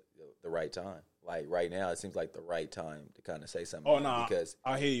wait for the right time. Like, right now, it seems like the right time to kind of say something. Oh, no, because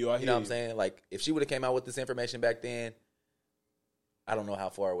I hear you. You know what I'm saying? Like, if she would have came out with this information back then, I don't know how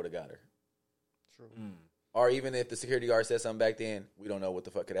far it would have got her. True. Or even if the security guard said something back then, we don't know what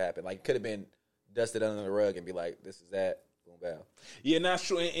the fuck could happen. Like, it could have been dusted under the rug and be like, this is that. Boom, bow. Yeah, that's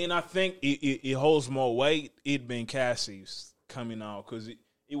true. And I think it holds more weight, it being Cassie's coming out, because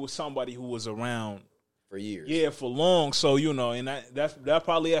it was somebody who was around for years. Yeah, for long. So, you know, and that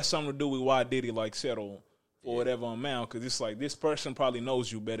probably has something to do with why Diddy, like, settled for whatever amount. Because it's like, this person probably knows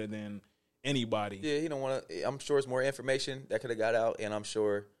you better than anybody. Yeah, you don't want to. I'm sure it's more information that could have got out. And I'm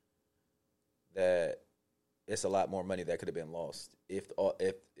sure that it's a lot more money that could have been lost if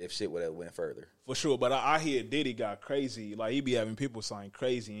shit would have went further. For sure. But I hear Diddy got crazy. Like, he be having people sign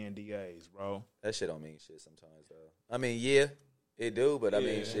crazy NDAs, bro. That shit don't mean shit sometimes, though. I mean, yeah, it do. But, I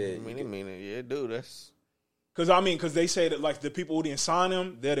mean, shit. I mean it. Yeah, it do. That's... Because they say that, like, the people who didn't sign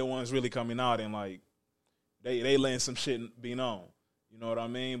him, they're the ones really coming out and, like, they letting some shit be known. You know what I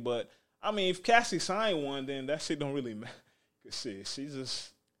mean? But, I mean, if Cassie signed one, then that shit don't really matter. Shit, she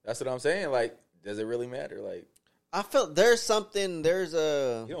just... That's what I'm saying. Like, does it really matter? Like, I felt there's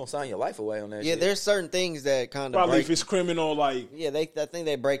a... You don't sign your life away on that shit. Yeah, there's certain things that kind of probably break... if it's criminal, like... Yeah, I think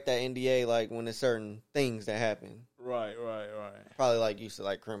they break that NDA, like, when there's certain things that happen. Right. Probably like you said,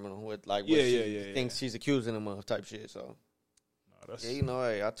 like criminal with like what thinks she's accusing him of type shit. So yeah, you know,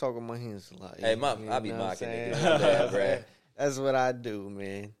 hey, I talk with my hands a lot. Hey, I be mocking it. That's what I do,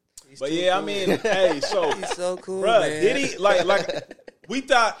 man. But yeah, cool. I mean, hey, so he's so cool, bruh, man. Did he like we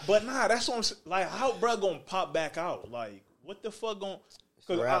thought, but nah, that's what I'm saying. Like, how bruh gonna pop back out? Like, what the fuck gonna?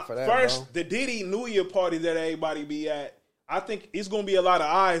 Because first, bro. The Diddy New Year party that everybody be at, I think it's gonna be a lot of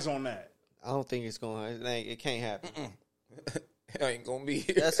eyes on that. I don't think it's going. It can't happen. It ain't gonna be.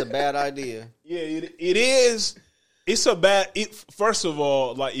 That's a bad idea. Yeah, it is. It's a bad. First of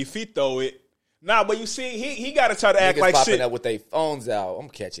all, like, if he throw it, nah. But you see, he got to try to act like popping shit. Up with their phones out. I'm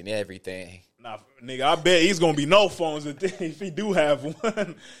catching everything. Nah, nigga, I bet he's gonna be no phones if he do have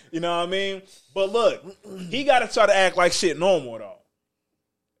one. You know what I mean? But look, he got to try to act like shit normal though.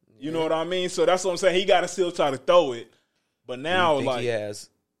 You know what I mean? So that's what I'm saying. He got to still try to throw it. But now, like,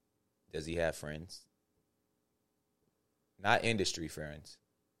 does he have friends? Not industry friends.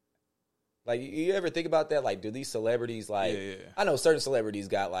 Like, you ever think about that? Like, do these celebrities, like, I know certain celebrities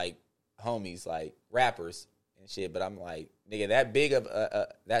got, like, homies, like, rappers and shit, but I'm like, nigga, that big of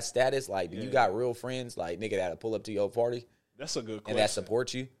that status, like, do you got real friends, like, nigga, that'll pull up to your party? That's a good question. And that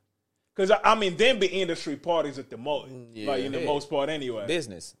support you? Because, I mean, them be industry parties at the most, like, in the most part anyway.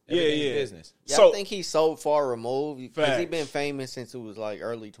 Business. Business. Yeah, so, I think he's so far removed because he's been famous since it was, like,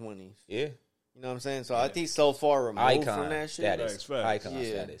 early 20s. Yeah. You know what I'm saying? So I think he's so far removed from that shit. Icon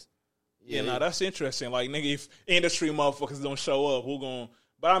status. Yeah, nah, that's interesting. Like, nigga, if industry motherfuckers don't show up, who gon'...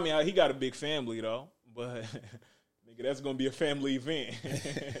 But, I mean, he got a big family, though. But, nigga, that's going to be a family event.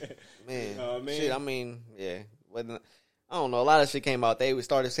 Man. You know what I mean? Shit, I mean, yeah. I don't know. A lot of shit came out. They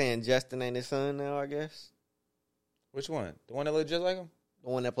started saying Justin ain't his son now, I guess. Which one? The one that looked just like him? The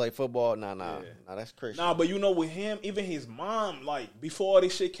one that played football? Nah, that's Christian. Nah, but you know, with him, even his mom, like, before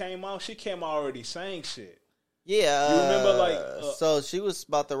this shit came out, she came out already saying shit. Yeah. You remember, like... so she was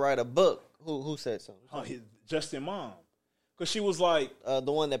about to write a book. Who said something? Justin mom. Because she was like...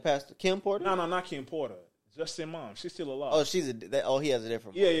 the one that passed... Kim Porter? No, not Kim Porter. Justin mom. She's still alive. Oh, he has a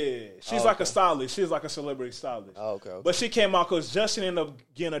different one. Yeah. She's like a stylist. She's like a celebrity stylist. Oh, okay. But she came out because Justin ended up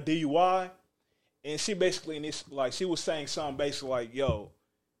getting a DUI. And she basically, in this, like, she was saying something basically like, yo,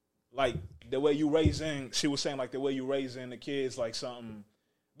 like, the way you raising, she was saying, like, the way you raising the kids, like, something.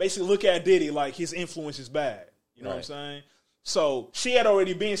 Basically, look at Diddy, like, his influence is bad. You know what I'm saying? So, she had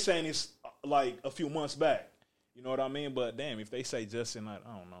already been saying this, like, a few months back. You know what I mean? But, damn, if they say Justin, I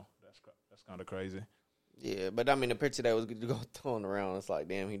don't know. That's kind of crazy. Yeah, but, I mean, the picture that was thrown around, it's like,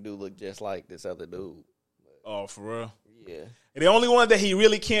 damn, he do look just like this other dude. Oh, for real? Yeah. And the only one that he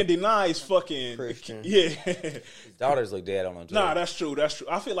really can't deny is fucking Christian. Yeah. His daughters look dead on him. Nah, that's true.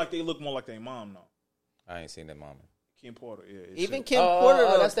 I feel like they look more like their mom though. I ain't seen their mama. Kim Porter, yeah. Even Kim Porter,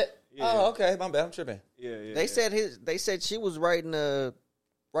 though, that's that. Yeah. Oh, okay, my bad. I'm tripping. Yeah. They said she was writing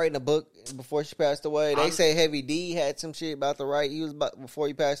a book before she passed away. They say Heavy D had some shit about to write. He was before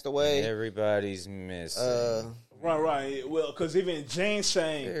he passed away. Everybody's missing. Right. Well, because even Jane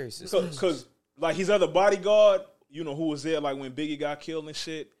saying, because like his other bodyguard, you know, who was there like when Biggie got killed and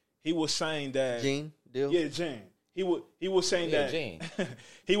shit, he was saying that Gene Deal. Yeah, Gene. He was saying that Gene.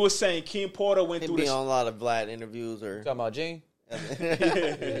 he was saying Kim Porter went through He'd be this. on a lot of Vlad interviews or Talking about Gene.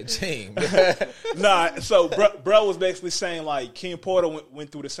 Gene. Nah, so bro was basically saying like Kim Porter went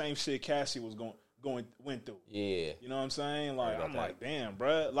through the same shit Cassie was went through. Yeah. You know what I'm saying? Like I'm that. like, damn,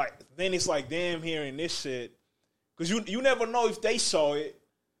 bro. Like then it's like, damn, hearing this shit, because you never know if they saw it.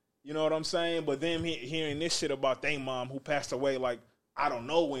 You know what I'm saying? But them hearing this shit about their mom who passed away, like I don't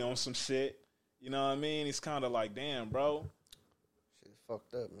know when on some shit. You know what I mean? It's kind of like, damn, bro. shit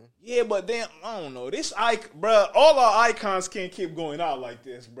fucked up, man. Yeah, but then I don't know. This bro, all our icons can't keep going out like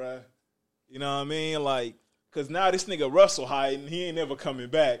this, bro. You know what I mean? Like, cause now this nigga Russell hiding, he ain't never coming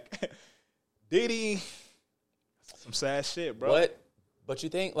back. Diddy, some sad shit, bro. But you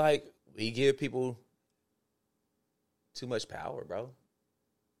think like we give people too much power, bro?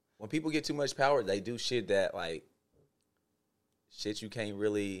 When people get too much power, they do shit that like shit you can't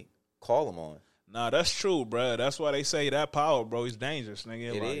really call them on. Nah, that's true, bro. That's why they say that power, bro, is dangerous,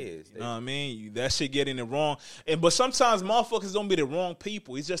 nigga. It like, is. You know what I mean? That shit getting it wrong. But sometimes motherfuckers don't be the wrong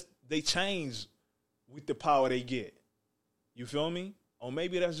people. It's just they change with the power they get. You feel me? Or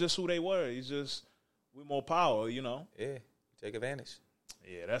maybe that's just who they were. It's just with more power, you know? Yeah, take advantage.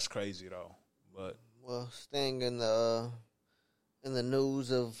 Yeah, that's crazy, though. But well, staying in the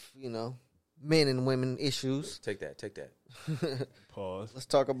news of, you know, men and women issues. Take that. pause. Let's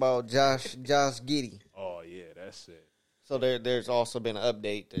talk about Josh Giddey. Oh, yeah, that's it. So there's also been an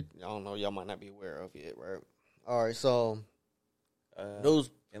update that I don't know, y'all might not be aware of yet, right? All right, so news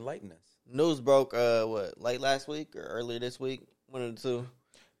enlighten us. News broke late last week or earlier this week, one of the two.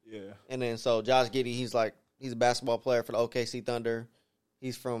 Yeah. And then so Josh Giddey, he's a basketball player for the OKC Thunder.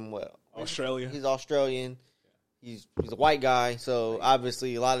 He's from Australia. He's Australian. He's a white guy, so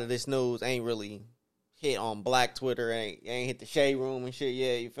obviously a lot of this news ain't really hit on Black Twitter, ain't hit the shade room and shit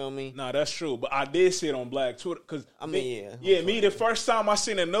yet. You feel me? Nah, that's true. But I did see it on Black Twitter because the first time I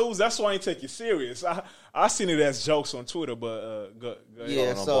seen the news, that's why I ain't take it serious. I seen it as jokes on Twitter, but go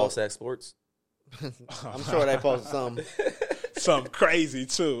yeah, on Ball Sack Sports. I'm sure they posted something crazy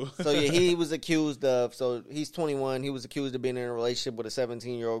too. So yeah, he was accused of. So he's 21. He was accused of being in a relationship with a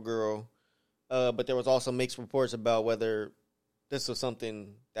 17-year-old girl. But there was also mixed reports about whether this was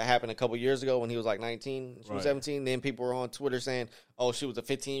something that happened a couple years ago when he was like 19, she was 17. Then people were on Twitter saying, oh, she was a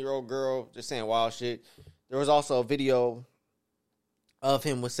 15-year-old girl, just saying wild shit. There was also a video of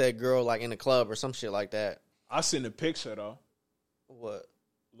him with said girl like in a club or some shit like that. I seen the picture, though. What?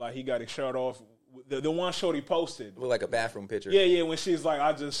 Like he got his shirt off. The one shorty posted. With like a bathroom picture. Yeah, when she's like,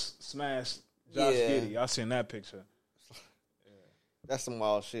 I just smashed Josh Giddey. I seen that picture. That's some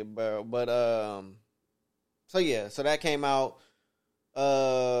wild shit, bro. But so yeah, so that came out,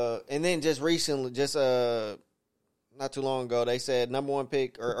 and then just recently, not too long ago, they said number one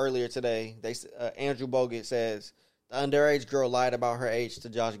pick, or earlier today, Andrew Bogut says the underage girl lied about her age to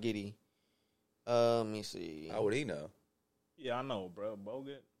Josh Giddey. Let me see. How would he know? Yeah, I know, bro.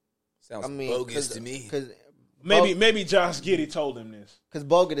 Bogut sounds bogus to me. Maybe Josh Giddey told him this. Because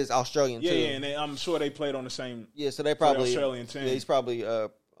Bogut is Australian, too. Yeah, and I'm sure they played on the same so they probably Australian team. Yeah, he's probably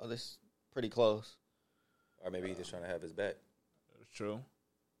this pretty close. Or maybe he's just trying to have his bet. That's true.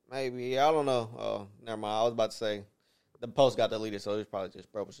 Maybe. I don't know. Oh, never mind. I was about to say the post got deleted, so it was probably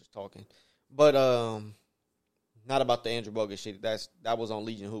just bro was just talking. But not about the Andrew Bogut shit. That was on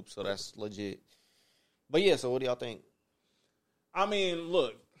Legion Hoops, so that's legit. But yeah, so what do y'all think? I mean,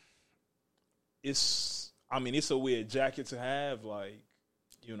 look, it's a weird jacket to have, like,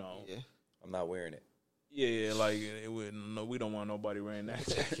 you know. Yeah. I'm not wearing it. Yeah, like, we don't want nobody wearing that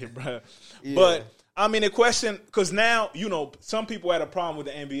jacket, bro. Yeah. But, I mean, the question, because now, you know, some people had a problem with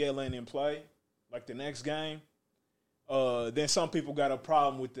the NBA letting him play, like the next game. Then some people got a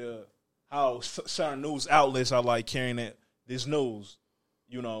problem with how certain news outlets are like carrying this news,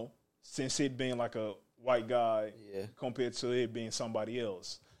 you know, since it being like a white guy compared to it being somebody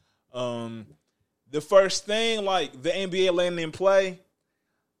else. The first thing, like the NBA letting them play,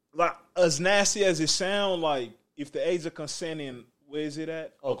 like as nasty as it sounds, like if the age of consent in, where is it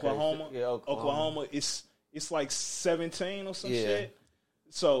at? Okay. Oklahoma. Yeah, Oklahoma. It's like 17 or some shit.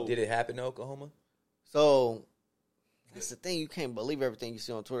 So did it happen in Oklahoma? So that's the thing. You can't believe everything you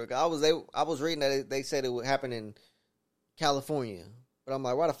see on Twitter. I was reading that they said it would happen in California, but I'm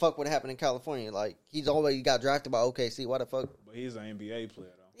like, why the fuck would it happen in California? Like he's already got drafted by OKC. Why the fuck? But he's an NBA player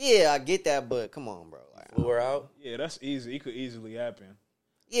though. Yeah, I get that, but come on, bro. Like, Flew her out. Yeah, that's easy. It could easily happen.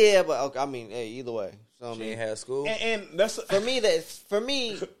 Yeah, but okay, I mean, hey, either way. So, She ain't had school. And that's for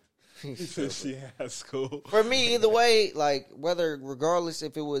me. she has school. For me, either way, like regardless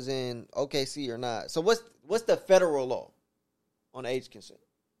if it was in OKC or not. So what's the federal law on age consent?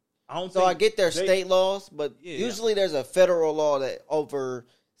 I get their state laws, but usually there's a federal law that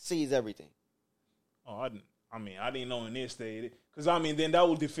oversees everything. Oh, I didn't know in this state, because I mean then that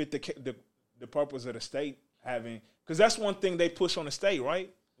would defeat the purpose of the state having, because that's one thing they push on the state,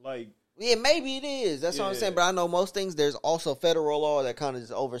 right? Like. Yeah, maybe it is. That's what I'm saying. But I know most things, there's also federal law that kind of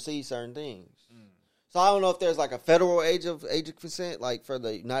just oversees certain things. So I don't know if there's like a federal age of consent, like for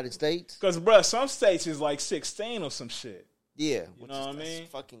the United States. Because, bruh, some states is like 16 or some shit. Yeah. You know what I mean?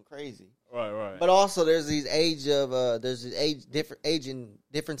 Fucking crazy. Right. But also there's these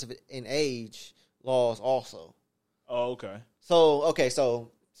difference in age laws also. Oh, okay.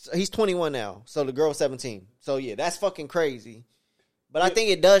 So he's 21 now. So the girl's 17. So yeah, that's fucking crazy. But I think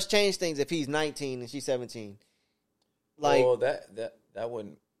it does change things if he's 19 and she's 17. Like, well, that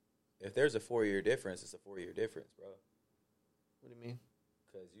wouldn't. If there's a 4-year difference, it's a 4-year difference, bro. What do you mean?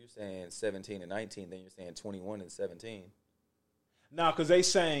 Because you're saying 17 and 19, then you're saying 21 and 17. Nah, because they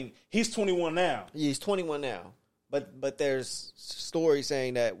saying he's 21 now. Yeah, he's 21 now. But there's stories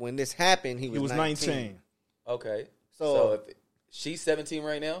saying that when this happened, he was 19. Okay. So if she's 17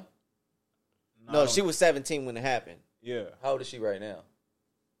 right now? No, she was 17 when it happened. Yeah. How old is she right now?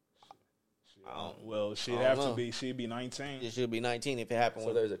 Well, she'd be 19. It should be 19 if it happened.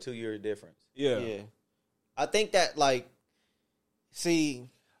 So there's a 2-year difference. Yeah. I think that, like, see,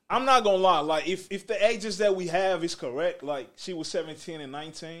 I'm not gonna lie. Like, if the ages that we have is correct, like she was 17 and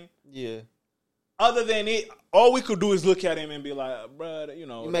 19. Yeah. Other than it, all we could do is look at him and be like, bro, you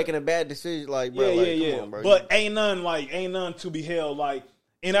know, you're making a bad decision. Like, bro, come on, bro. But ain't none to be held. Like,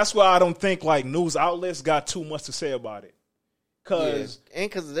 and that's why I don't think like news outlets got too much to say about it. Because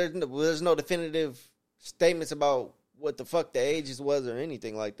there's no definitive statements about what the fuck the ages was or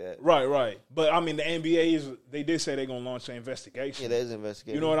anything like that. Right. But I mean, the NBA they did say they're gonna launch an investigation. Yeah, there's an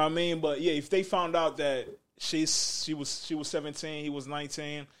investigation. You know what I mean? But yeah, if they found out that she was 17, he was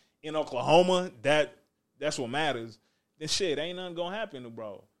 19 in Oklahoma, that's what matters. Then shit, ain't nothing gonna happen to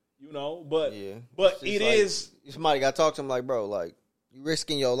bro. You know, but it is. Somebody got to talk to him like, bro, like you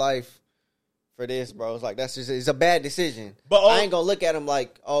risking your life for this, bro. It's like it's a bad decision. But I ain't gonna look at him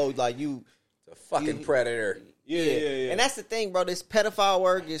like, oh, like you, it's a fucking predator. Yeah. And that's the thing, bro. This pedophile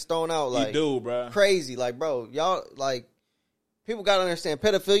word gets thrown out like bro. Crazy, like, bro. Y'all like people gotta understand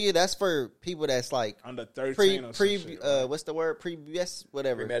pedophilia. That's for people that's like under 13 or shit, right? What's the word?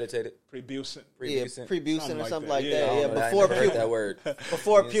 Whatever. Premeditated. Prebusing. Prebusing or something like that. Yeah, before puberty. That word.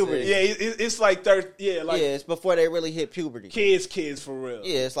 Before puberty. Yeah, it's like it's before they really hit puberty. Kids for real.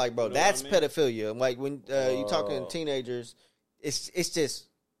 Yeah, it's like, bro, that's pedophilia. Like when you talking to teenagers, it's just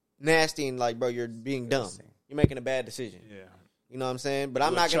nasty and like, bro, you're being dumb. You're making a bad decision. Yeah. You know what I'm saying? But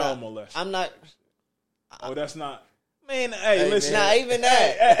I'm not gonna. I'm not. Oh, that's not. Man, hey, listen. Not even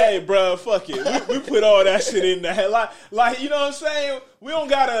that. Hey, bro, fuck it. We put all that shit in there. Like, you know what I'm saying? We don't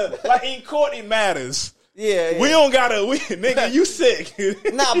gotta, like, in court it matters. Yeah. We don't gotta, nigga, you sick.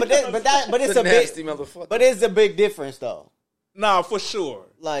 Nah, but it's a nasty big, motherfucker. but it's a big difference though. Nah, for sure.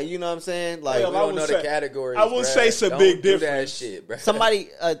 Like, you know what I'm saying? Like, we don't know the categories. I wouldn't say it's a big difference. That shit, bro. Somebody,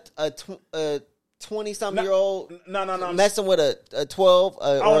 a 20-something-year-old no, messing with a 12 or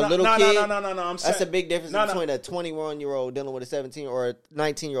a little kid. No. I'm saying that's a big difference between a 21-year-old dealing with a 17 or a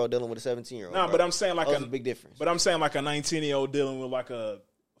 19-year-old dealing with a 17-year-old. No, but I'm saying like a big difference. But I'm saying like a 19-year-old dealing with like a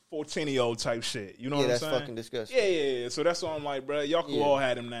 14-year-old type shit. You know what I'm saying? Yeah, that's fucking disgusting. Yeah. So that's why I'm like, bro, y'all could all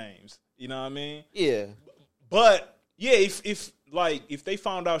have them names. You know what I mean? Yeah. But yeah, if they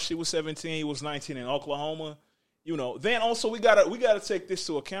found out she was 17, he was 19 in Oklahoma, you know, then also we gotta take this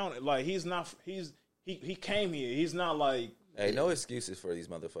to account. Like he came here. He's not like. Hey, no excuses for these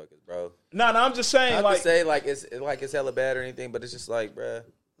motherfuckers, bro. No, I'm just saying. Not to say like it's hella bad or anything, but it's just like, bro.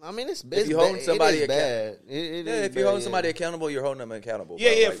 I mean, if you're holding somebody bad. If you're holding somebody accountable, you're holding them accountable.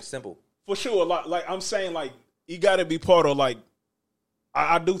 Yeah, bro. yeah. Like, simple. for sure. Like I'm saying, like you got to be part of like.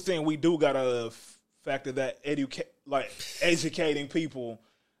 I do think we do gotta factor that educating people.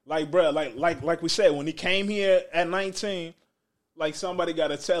 Like, bro, like we said, when he came here at 19, like somebody got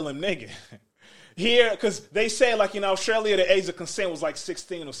to tell him, nigga, here, because they say like in Australia the age of consent was like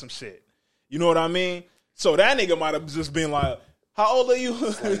 16 or some shit. You know what I mean? So that nigga might have just been like, how old are you?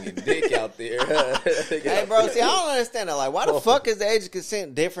 Dick out there. Hey, bro, see, I don't understand that. Like, why the fuck is the age of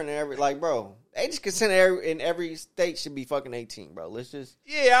consent different in every, like, bro, age of consent in every state should be fucking 18, bro. Let's just,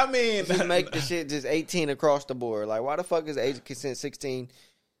 yeah, I mean, just make the shit just 18 across the board. Like, why the fuck is the age of consent 16?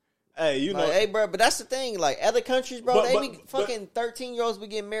 Hey, you know, like, hey, bro, but that's the thing. Like, other countries, bro, they be fucking 13-year-olds be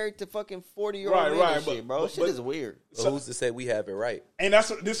getting married to fucking 40-year-old men and shit, bro. Shit is weird. So who's to say we have it right? And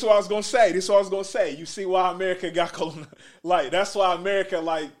this is what I was gonna say. You see why America got like that's why America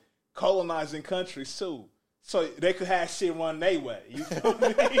like colonizing countries too. So they could have shit run their way. You feel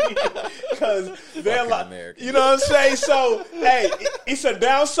me? Because they're like, America. You know what I'm saying? So, hey, it's a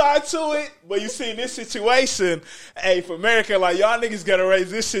downside to it. But you see in this situation, hey, for America, like, y'all niggas got to raise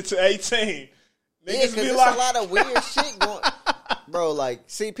this shit to 18. Yeah, because there's a lot of weird shit going on. Bro, like,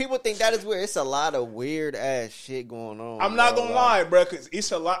 see, people think that is weird. It's a lot of weird-ass shit going on. I'm not going to lie, bro, because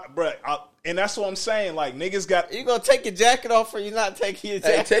it's a lot, bro. And that's what I'm saying. Like, niggas got... You going to take your jacket off or you not taking your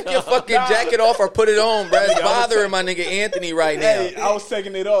jacket off? Take your fucking jacket off or put it on, bro. It's bothering my nigga Anthony right now. Hey, I was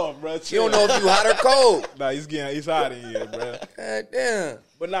taking it off, bro. Chill. You don't know if you hot or cold. Nah, he's hot in here, bro. God damn.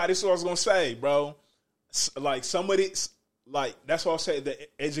 But nah, this is what I was going to say, bro. Like, somebody... Like, that's what I say, that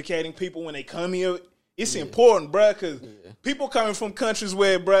educating people when they come here... It's important, bruh, because people coming from countries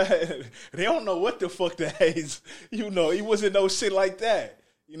where, bruh, they don't know what the fuck the age, you know, it wasn't no shit like that.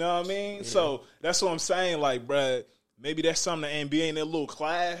 You know what I mean? Yeah. So that's what I'm saying, like, bruh, maybe that's something the NBA in their little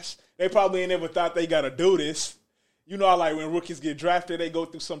class. They probably ain't never thought they got to do this. You know how, like, when rookies get drafted, they go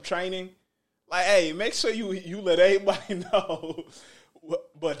through some training. Like, hey, make sure you let everybody know.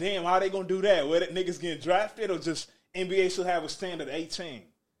 But, damn, how they going to do that? Whether niggas getting drafted or just NBA should have a standard 18?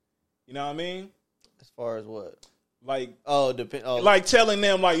 You know what I mean? As far as what? Like, like telling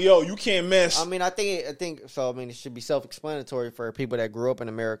them, like, yo, you can't mess. I mean, I think so. I mean, it should be self-explanatory for people that grew up in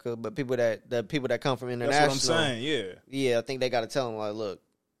America, but the people that come from international. That's what I'm saying. Yeah. I think they got to tell them, like, look,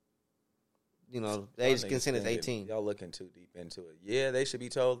 you know, the age of consent is 18. Y'all looking too deep into it. Yeah, they should be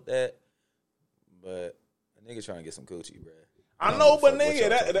told that, but a nigga trying to get some coochie, bro. I know, but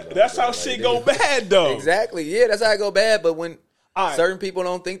nigga, that's how shit go bad, though. Exactly. Yeah, that's how it go bad. But when certain people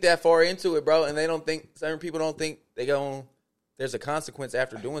don't think that far into it, bro, and certain people don't think there's a consequence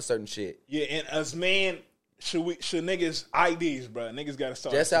after doing certain shit. Yeah, and as man, should niggas IDs, bro? Niggas got to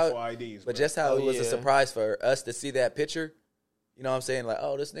start asking for IDs. But just how it was a surprise for us to see that picture. You know what I'm saying? Like,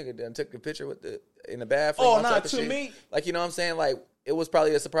 oh, this nigga done took the picture in the bathroom. Oh, not to me. Like, you know what I'm saying? Like, it was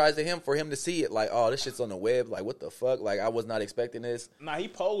probably a surprise to him for him to see it. Like, oh, this shit's on the web. Like, what the fuck? Like, I was not expecting this. Nah, he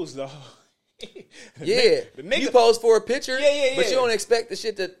posed though. Yeah, the nigga, you pose for a picture, yeah. But you don't expect the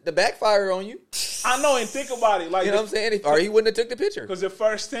shit to backfire on you. I know, and think about it, like, you know what I'm saying, or he wouldn't have took the picture. Because the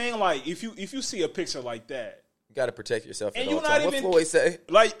first thing, like, if you see a picture like that, you got to protect yourself. And at all times. What Floyd say?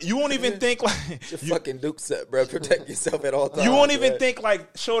 Like, you won't even think like your fucking Duke set, bro. Protect yourself at all times. You won't even think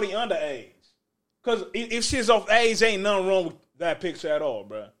like shorty underage, because if she's of age, ain't nothing wrong with that picture at all,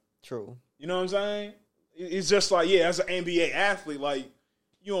 bro. True. You know what I'm saying? It's just like, yeah, as an NBA athlete, like,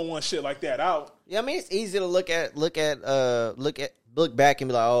 you don't want shit like that out. Yeah, I mean, it's easy to look back and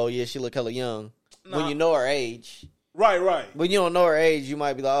be like, oh yeah, she look hella young. When you know her age. Right. When you don't know her age, you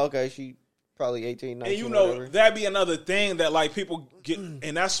might be like, okay, she probably 18, 19, and you know, whatever. That'd be another thing that like people get,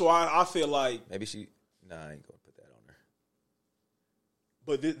 and that's why I feel like maybe I ain't gonna put that on her.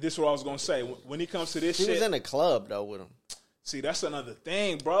 But this is what I was gonna say. When it comes to this shit, she was in a club though with him. See, that's another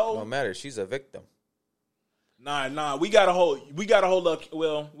thing, bro. Don't matter. She's a victim. Nah. We gotta hold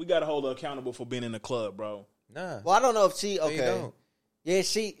her accountable for being in the club, bro. Nah. Well, I don't know if she. Okay. No, you don't. Yeah,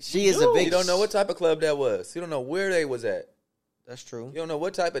 she is a victim. You don't know what type of club that was. You don't know where they was at. That's true. You don't know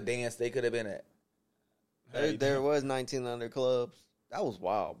what type of dance they could have been at. There was 19 under clubs. That was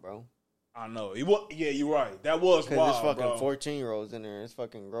wild, bro. I know. Yeah, you're right. That was wild, there's fucking 14-year-olds in there. It's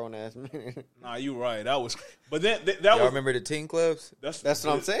fucking grown-ass men. Nah, you're right. That was... But then that y'all was... remember the teen clubs? That's what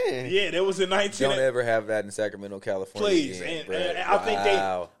I'm saying. Yeah, there was in 19... Don't ever have that in Sacramento, California. Please. Again, and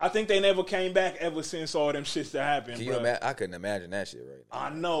wow. I think they never came back ever since all them shits that happened, bro. I couldn't imagine that shit right now. I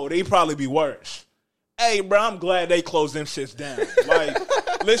know. They probably be worse. Hey, bro, I'm glad they closed them shits down.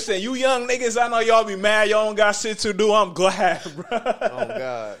 Like, listen, you young niggas, I know y'all be mad. Y'all don't got shit to do. I'm glad, bro. Oh,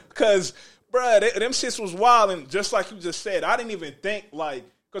 God. Because... Bruh, them shits was wild, and just like you just said, I didn't even think, like,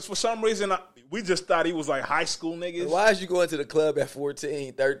 Because for some reason, we just thought he was like high school niggas. Why is you going to the club at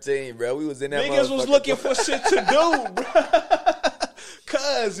 14, 13, bro? We was in that niggas was looking for shit to do, bro.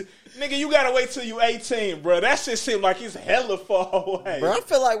 Cause, nigga, you gotta wait till you 18, bro. That shit seemed like he's hella far away. Bro, I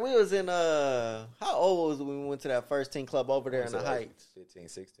feel like we was in, how old was we when we went to that first teen club over there in the Heights? 15,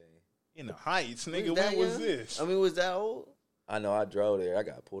 16. In the Heights, nigga, when was this? I mean, was that old? I know, I drove there. I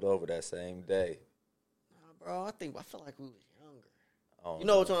got pulled over that same day. Nah, bro, I feel like we was younger. You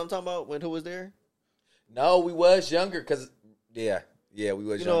know what I'm talking about? When who was there? No, we was younger, because, yeah, we was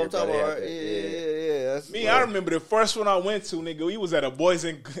younger. You know what I'm talking about? Yeah. Me, I remember the first one I went to, nigga, we was at a Boys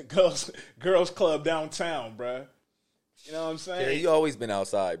and Girls Club downtown, bro. You know what I'm saying? Yeah, you always been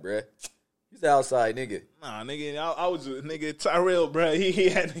outside, bro. He's outside, nigga. Nah, nigga, I was a nigga, Tyrell, bro. He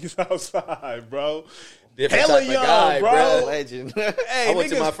had niggas outside, bro. Different Hella type of young, guy, bro. Legend. Hey, I went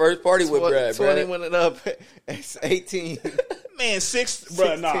to my first party with Brad, 21 and up. It's 18. Man,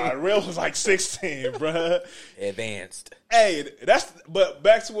 bro. Nah, Real was like 16, bro. Advanced. Hey, but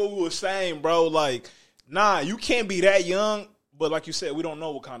back to what we were saying, bro. Like, nah, you can't be that young. But like you said, we don't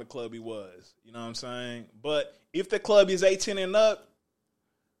know what kind of club he was. You know what I'm saying? But if the club is 18 and up,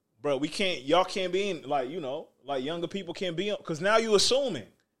 bro, y'all can't be in, like, you know, like younger people can't be in, because now you assuming.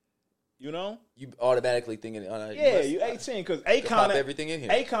 You know? You automatically thinking, you 18, because Akon everything in here.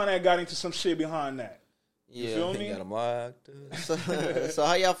 Akon had got into some shit behind that. Yeah. You feel me? Got him locked. So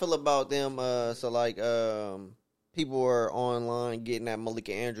how y'all feel about them? People were online getting at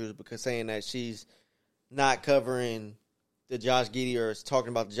Malika Andrews because saying that she's not covering the Josh Giddey or talking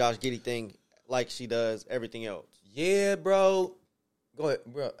about the Josh Giddey thing like she does everything else. Yeah, bro. Go ahead,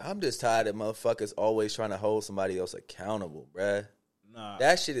 bro. I'm just tired of motherfuckers always trying to hold somebody else accountable, bruh. Nah.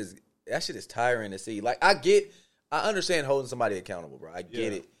 That shit is tiring to see. Like, I understand holding somebody accountable, bro. I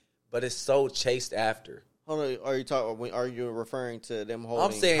get it. But it's so chased after. Hold on, are you referring to them holding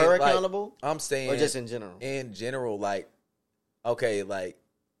I'm saying, her accountable? I'm saying, or just in general? In general, like, okay, like,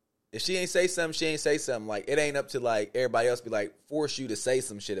 if she ain't say something, she ain't say something. Like, it ain't up to, like, everybody else be like, force you to say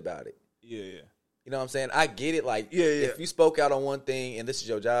some shit about it. Yeah. You know what I'm saying? I get it. Like, yeah. If you spoke out on one thing and this is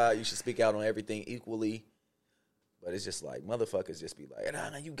your job, you should speak out on everything equally. But it's just like, motherfuckers just be like,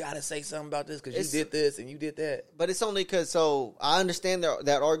 nah, you got to say something about this because you did this and you did that. But it's only because, so I understand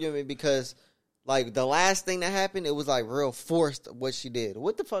that argument because, like, the last thing that happened, it was, like, real forced what she did.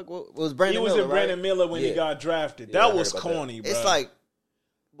 What the fuck? What was Brandon Miller, He was in right? Brandon Miller when he got drafted. Yeah, that was corny, bro. It's like,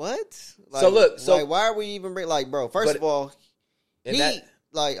 what? Like, so, look. Like, why are we even, like, bro, first of all, he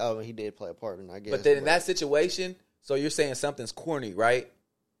did play a part in it, I guess. But then in that situation, so you're saying something's corny, right?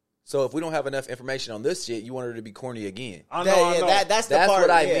 So if we don't have enough information on this shit, you want her to be corny again. I know. That's the part. What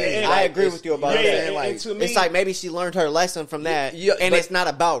I mean. I agree with you about that. And Like, to me, it's like maybe she learned her lesson from that, and it's not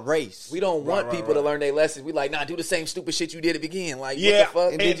about race. We don't want people to learn their lessons. We like, nah, do the same stupid shit you did at the beginning. Like, yeah. what the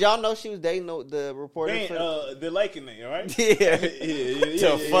fuck? And did y'all know she was dating the reporter? The Lakin nigga, right? Yeah.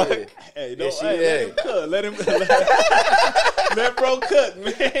 The fuck? Hey, let him cook. Let bro cook,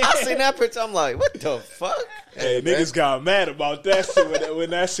 man. I seen that picture. I'm like, what the fuck? Hey, niggas got mad about that shit when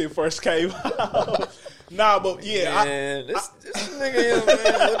that shit first came out. Nah, but yeah. Man, this nigga here, man.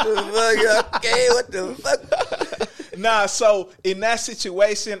 What the fuck? Okay, what the fuck? Nah, so in that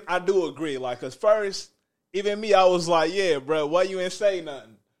situation, I do agree. Like, cause first, even me, I was like, yeah, bro, why you ain't say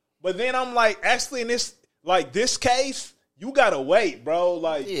nothing? But then I'm like, actually, in this case, you gotta wait, bro.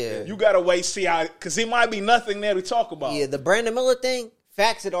 Like, you gotta wait, see how, cause it might be nothing there to talk about. Yeah, the Brandon Miller thing,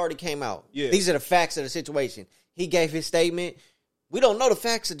 facts had already came out. Yeah. These are the facts of the situation. He gave his statement. We don't know the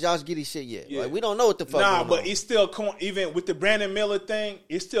facts of Josh Giddey shit yet. Yeah. Like, we don't know what the fuck. Nah, but it's still corny. Even with the Brandon Miller thing,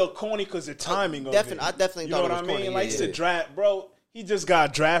 it's still corny because the timing of it. I definitely thought it was corny. Like, it's a draft, bro. He just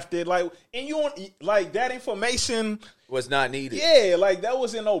got drafted. Like, and you want, like, that information was not needed. Yeah, like, that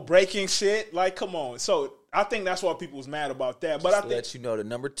wasn't no breaking shit. Like, come on. So I think that's why people was mad about that. But just I think, let you know, the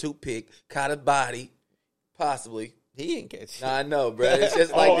number 2 pick caught a body, possibly. He didn't catch it. Nah, I know, bro. It's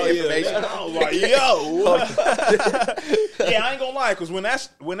just like the information. I was like, yo. Yeah, I ain't gonna lie, because when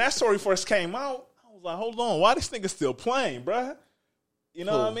that story first came out, I was like, hold on, why this nigga still playing, bro? You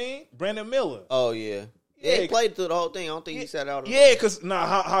know what I mean? Brandon Miller. Oh, yeah. Yeah, he played through the whole thing. I don't think he sat out. Yeah, because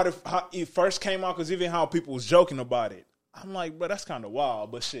how it first came out, because even how people was joking about it, I'm like, bro, that's kind of wild.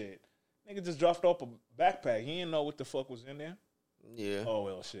 But shit, nigga just dropped off a backpack. He didn't know what the fuck was in there. Yeah. Oh,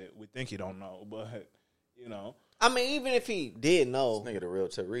 well, shit. We think he don't know, but, you know. I mean, even if he did know. This nigga the real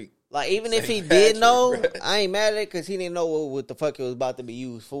Tariq. Like, even if he did know, I ain't mad at it because he didn't know what the fuck it was about to be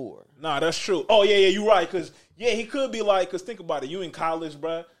used for. Nah, that's true. Oh, yeah, you're right. Because, yeah, he could be like, because think about it. You in college,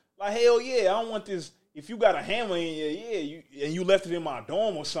 bro. Like, hell yeah, I don't want this. If you got a hammer in and you left it in my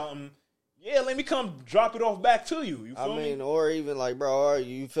dorm or something, Yeah, let me come drop it off back to you. You feel me? Or even like, bro, all right,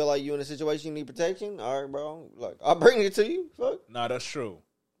 you feel like you in a situation you need protection? All right, bro. Like, I'll bring it to you. Fuck. Nah, that's true.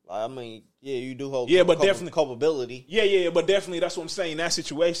 Like, I mean, yeah, you do hold definitely culpability. Yeah, but definitely that's what I'm saying. In that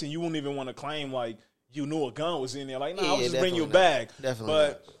situation, you wouldn't even want to claim like you knew a gun was in there. Like, nah, I'll just bring you a bag. Definitely.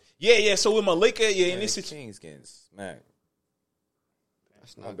 But not. yeah. So with Malika, in this situation, King's getting smacked.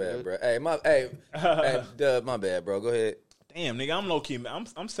 That's not my bad, good. bro. Hey, my bad, bro. Go ahead. Damn, nigga, I'm low key.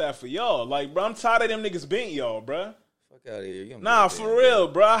 I'm sad for y'all. Like, bro, I'm tired of them niggas beating y'all, bro. Fuck out of here. You Nah, for real,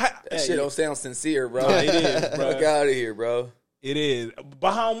 bro. That shit don't sound sincere, bro. Nah, it is, bro. Fuck out of here, bro. It is.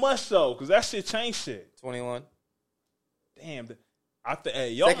 But how much though? Because that shit changed shit. 21. Damn.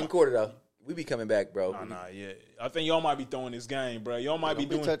 Y'all. Second quarter though. We be coming back, bro. Nah, yeah. I think y'all might be throwing this game, bro. Y'all might be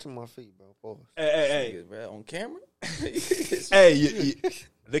doing. touching my feet, bro. Pause. Hey. Niggas, bro, on camera. Hey,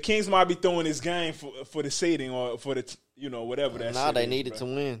 the Kings might be throwing this game for the seeding or for the whatever that. Nah, shit they is, needed bro. to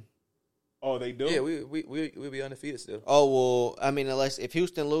win. Oh, they do. Yeah, we be undefeated still. Oh well, I mean, unless if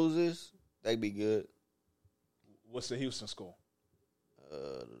Houston loses, they'd be good. What's the Houston score?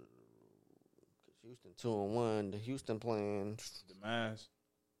 Houston 2-1. The Houston playing The Mavs.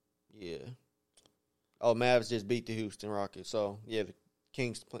 Yeah. Oh, Mavs just beat the Houston Rockets. So yeah, the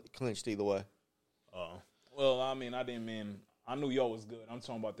Kings clinched either way. Oh, well, I mean, I knew y'all was good. I'm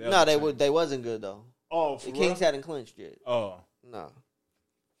talking about the. No, they wasn't good though. Oh, the Kings hadn't clinched yet. Oh, no.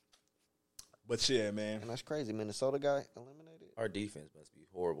 But yeah, man, and that's crazy. Minnesota got eliminated. Our defense must be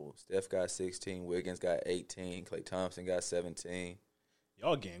horrible. Steph got 16. Wiggins got 18. Klay Thompson got 17.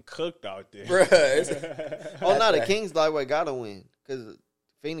 Y'all getting cooked out there, Bruh. Oh no, the Kings lightweight gotta win because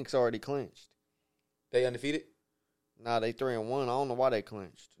Phoenix already clinched. They undefeated? Nah, they 3-1. I don't know why they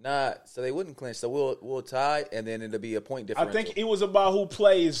clinched. Nah, so they wouldn't clinch. So we'll tie, and then it'll be a point differential. I think it was about who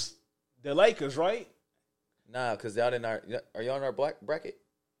plays the Lakers, right? Nah, because y'all in our are y'all in our black bracket?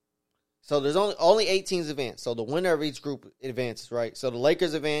 So there's only 8 teams advance. So the winner of each group advances, right? So the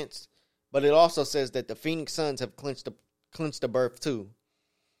Lakers advance, but it also says that the Phoenix Suns have clinched the berth too.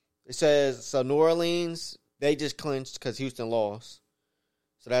 It says so New Orleans, they just clinched because Houston lost.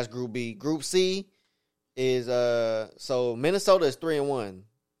 So that's Group B. Group C is so Minnesota is 3-1.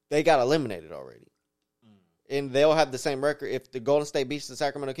 They got eliminated already. And they'll have the same record. If the Golden State beats the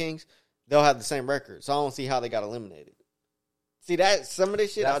Sacramento Kings, they'll have the same record. So I don't see how they got eliminated. See that some of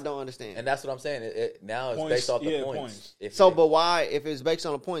this shit I don't understand. And that's what I'm saying. Now it's based off the points. But why, if it's based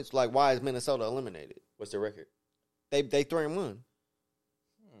on the points, like why is Minnesota eliminated? What's the record? They 3-1.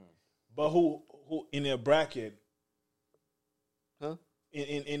 But who in their bracket? Huh?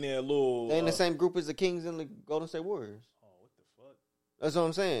 In their little. They in the same group as the Kings and the Golden State Warriors. Oh, what the fuck? That's what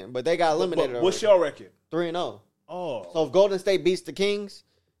I'm saying. But they got eliminated. But what's your record? 3-0. Oh. So if Golden State beats the Kings,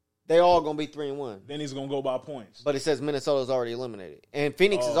 they all gonna be 3-1. Then he's gonna go by points. But it says Minnesota's already eliminated, and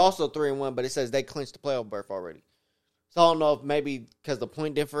Phoenix is also 3-1. But it says they clinched the playoff berth already. So I don't know if maybe because the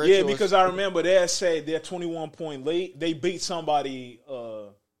point differential. Yeah, because I remember they said they're 21 point late. They beat somebody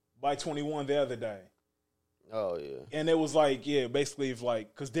by 21 the other day. Oh yeah. And it was like, yeah, basically, if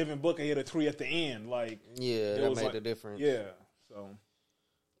like, because Devin Booker hit a 3 at the end, like, yeah, that made the difference. Yeah, so,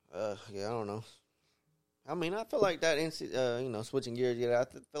 yeah, I don't know. I mean, I feel like that, switching gears. Yeah, I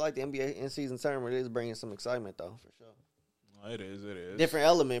feel like the NBA in-season tournament is bringing some excitement, though, for sure. It is. Different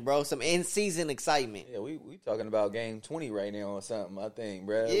element, bro. Some in-season excitement. Yeah, we talking about game 20 right now or something, I think,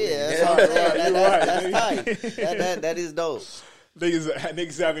 bro. Yeah, that's tight. That is dope.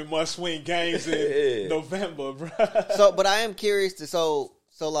 Niggas having must-win games in November, bro. So, but I am curious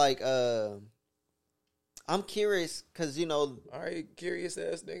I'm curious because, all right, curious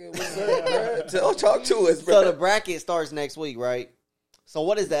ass nigga. What's up, bro? Talk to us, bro. So the bracket starts next week, right? So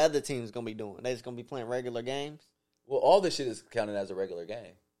what is the other teams going to be doing? They just going to be playing regular games? Well, all this shit is counted as a regular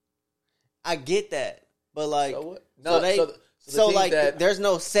game. I get that. But, like, so what? No, there's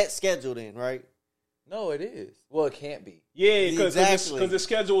no set schedule then, right? No, it is. Well, it can't be. Yeah, because the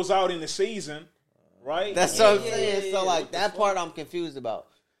schedule was out in the season, right? That's what I'm saying. So, like, that part I'm confused about.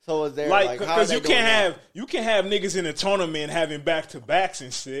 So is there because you can't have niggas in the tournament having back-to-backs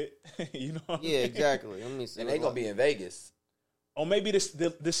and shit. You know what I mean? Exactly. Let me see. And they gonna be in Vegas. Or maybe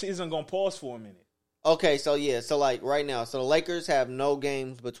the season gonna pause for a minute. Okay, so like right now, so the Lakers have no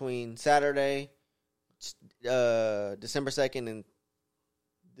games between Saturday, December 2nd and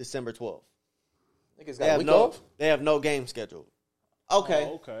December 12th. Niggas got a week off? They have no game scheduled. Okay.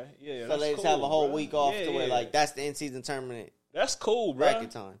 Oh, okay. Yeah. So they just have a whole week off to where like that's the in-season tournament. That's cool, bro.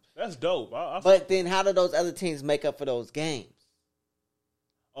 Bracket time. That's dope. But then how do those other teams make up for those games?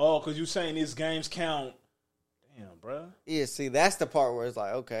 Oh, because you're saying these games count. Damn, bro. Yeah, see, that's the part where it's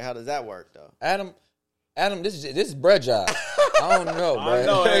like, okay, how does that work, though? Adam, Adam, this is bruh job. I don't know, bro. I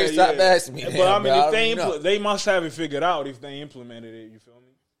know. Stop asking me. But that, I mean, if they must have it figured out if they implemented it. You feel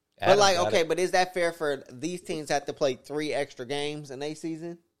me? But like, okay, but is that fair for these teams have to play 3 extra games in a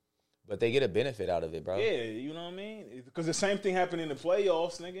season? But they get a benefit out of it, bro. Yeah, you know what I mean? Because the same thing happened in the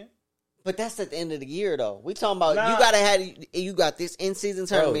playoffs, nigga. But that's at the end of the year, though. We talking about you got this in season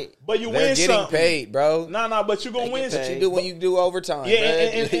tournament, but you They're win getting something. Paid, bro. But you gonna win. paid. What you do when you do overtime? Yeah,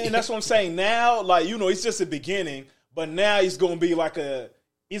 and that's what I'm saying. Now, like it's just the beginning, but now it's gonna be like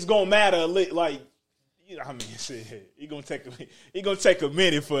it's gonna matter a little. Like, I mean, shit, he gonna take a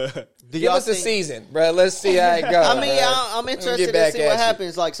minute for. Give us a season, bro. Let's see how it goes. I mean, I'm interested to see what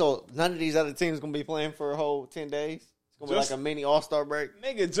happens. Like, so none of these other teams gonna be playing for a whole 10 days. Gonna be like a mini All-Star break,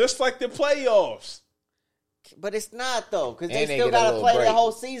 nigga, just like the playoffs. But it's not though, because they still gotta play the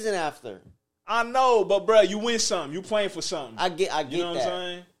whole season after. I know, but bro, you win something. You playing for something. I get you know that. What I'm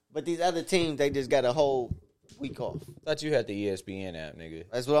saying? But these other teams, they just got a whole week off. Thought you had the ESPN app, nigga.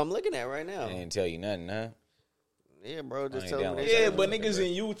 That's what I'm looking at right now. I didn't tell you nothing, huh? Yeah, bro, just tell me. Yeah, but niggas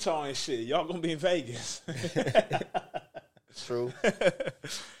in Utah and shit, y'all gonna be in Vegas. True.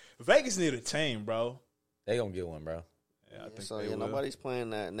 Vegas need a team, bro. They gonna get one, bro. Yeah, I think so nobody's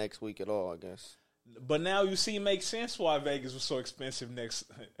playing that next week at all, I guess. But now you see, it makes sense why Vegas was so expensive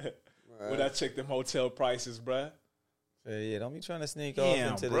next. When I checked them hotel prices, bruh. Yeah, don't be trying to sneak off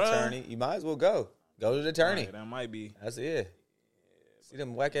into the tourney. You might as well go to the tourney. Right, that might be. That's it. See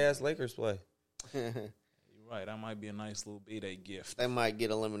them whack ass Lakers play. You're right. That might be a nice little B-Day gift. They might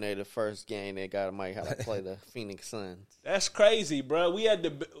get eliminated first game. They might have to play the Phoenix Suns. That's crazy, bro. We had you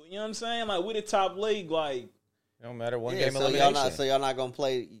know what I'm saying? Like, we the top league, like. It don't matter one game so elimination. Y'all not gonna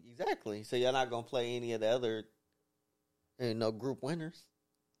play exactly. So y'all not gonna play any of the other, group winners.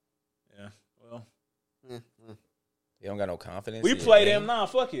 Yeah. Well. You don't got no confidence. We play them now.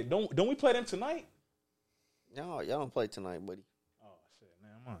 Fuck it. Don't we play them tonight? No, y'all don't play tonight, buddy. Oh shit,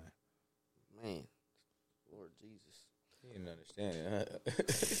 man, man, Lord Jesus. You didn't understand it,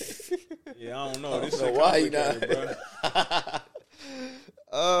 huh? Yeah, I don't know. This is why you not, bro.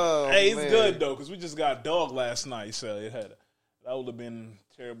 Oh, hey, it's good though because we just got dog last night, so that would have been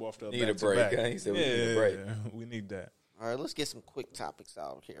terrible after need a break. Huh? He said we need a break. We need that. All right, let's get some quick topics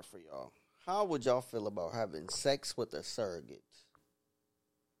out here for y'all. How would y'all feel about having sex with a surrogate?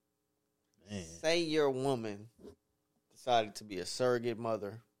 Man. Say your woman decided to be a surrogate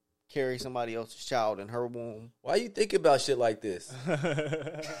mother, carry somebody else's child in her womb. Why you think about shit like this?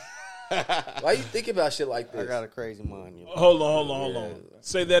 Why you think about shit like this? I got a crazy mind. Hold on.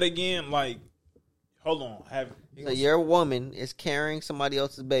 Say that again. Like, hold on. So your woman is carrying somebody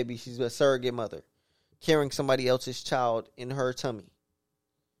else's baby. She's a surrogate mother, carrying somebody else's child in her tummy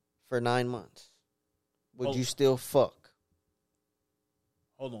for 9 months. Would you still fuck?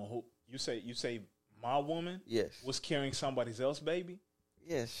 Hold on. You say my woman? Yes. Was carrying somebody else's baby?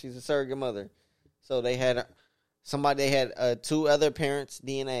 Yes, she's a surrogate mother. So they had 2 other parents'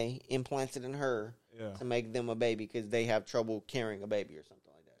 DNA implanted in her to make them a baby because they have trouble carrying a baby or something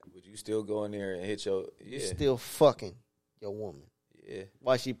like that. Would you still go in there and hit your? Yeah. You still fucking your woman? Yeah.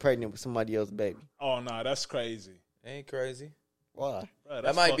 Why she pregnant with somebody else's baby? Oh no, that's crazy. Ain't crazy. Why? Bro,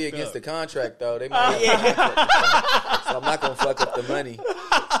 that might be against the contract though. They might. So I'm not gonna fuck up the money. No,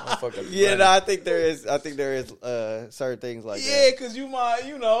 I think there is certain things like that. Yeah, because you might,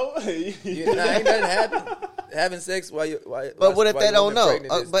 ain't nothing happen. Having sex while but what if they don't know?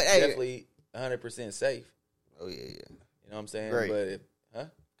 But definitely 100% safe. Oh yeah. You know what I'm saying? Great. But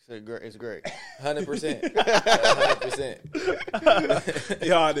it's great. 100%.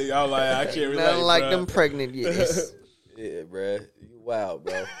 100%. Y'all like I can't relate. Nothing like them pregnant yes. Yeah, bro. You wild,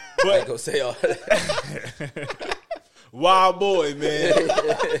 bro. But I ain't gonna say all that. Wild boy, man.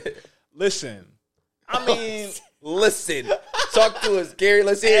 Listen. I mean, listen. Talk to us, Gary.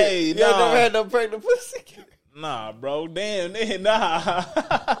 Let's hear it. You never had no pregnant pussy? Nah, bro. Damn, nah.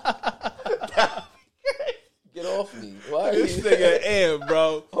 Get off me. Why are this you nigga in,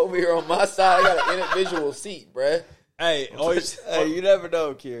 bro? Over here on my side, I got an individual seat, bro. Hey, you never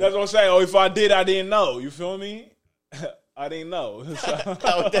know, Kira. That's what I'm saying. If I did, I didn't know. You feel me? I didn't know. So.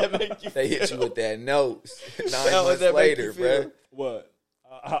 How would that make you feel? They hit you with that nose 9 months later, bro. What?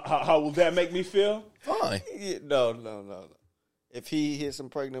 How will that make me feel? Fine. No. If he hit some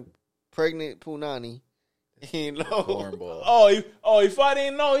pregnant punani, he know. Cornball. Oh, if I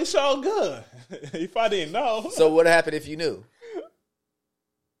didn't know, it's all good. If I didn't know. So what happened if you knew?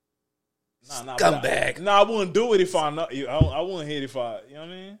 Nah, scumbag. I wouldn't do it if I know. I wouldn't hit if I. You know what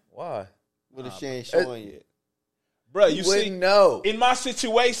I mean? Why? What if she ain't showing yet? Bro, you wouldn't know. In my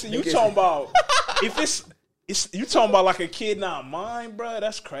situation, you talking about if it's you talking about like a kid not mine, bro.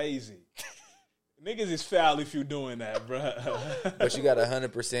 That's crazy. Niggas is foul if you doing that, bro. But you got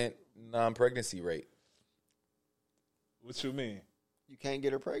 100% non-pregnancy rate. What you mean? You can't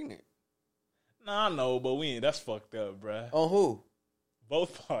get her pregnant. Nah, I know, but we ain't. That's fucked up, bro. On who?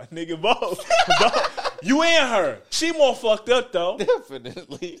 Both parts, nigga. Both. You and her. She more fucked up though.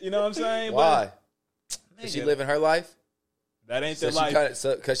 Definitely. You know what I'm saying? Why? But, Is she living her life? That ain't the life.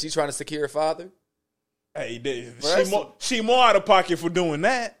 Because she's trying to secure her father? Hey, she more out of pocket for doing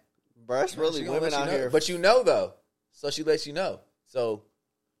that. Bro, that's really women out here. But you know, though. So she lets you know. So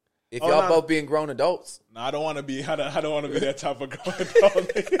if y'all both being grown adults. No, I don't want to be. I don't want to be that type of grown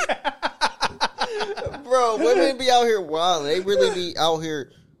adult. Bro, women be out here wild. They really be out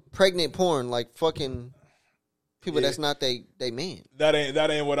here pregnant porn, like fucking people that's not they man. That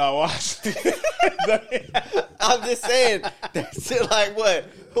ain't what I watch. I'm just saying that shit. Like what?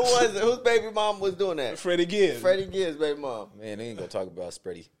 Who was it? Whose baby mom was doing that? Freddie Gibbs. Freddie Gibbs' baby mom. Man, they ain't gonna talk about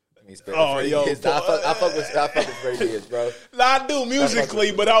Spready. Freddie Gibbs. I fuck with Freddie Gibbs, bro. I do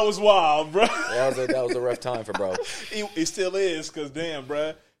musically, but I was wild, bro. That was a rough time for bro. It still is, cause damn,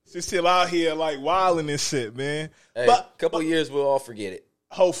 bro, she's still out here like wilding this shit, man. Hey, a couple years, we'll all forget it.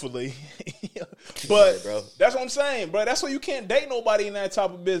 Hopefully. But right, bro. That's what I'm saying, bro. That's why you can't date nobody in that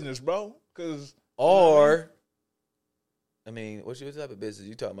type of business, bro. Cause I mean, what type of business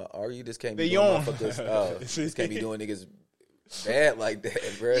you talking about? Or you just can't be doing motherfuckers? You just can't be doing niggas bad like that,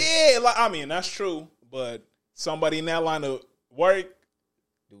 bro. Yeah, like I mean that's true, but somebody in that line of work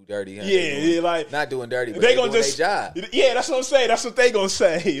do dirty. Huh? Yeah, like not doing dirty, but they gonna just their job. Yeah, that's what I'm saying. That's what they gonna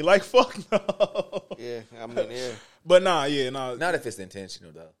say. Like fuck no. Yeah, I mean yeah. But nah. Not if it's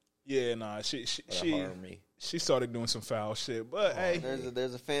intentional though. Yeah, nah. She started doing some foul shit, but hey,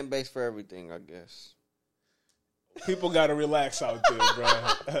 there's a fan base for everything, I guess. People gotta relax out there, bro.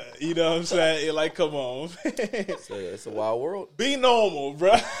 You know what I'm saying? Like, come on. It's a wild world. Be normal,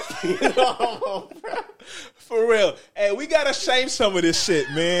 bro. Be normal, bro. For real. Hey, we gotta shame some of this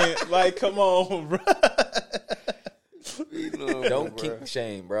shit, man. Like, come on, bro. Don't keep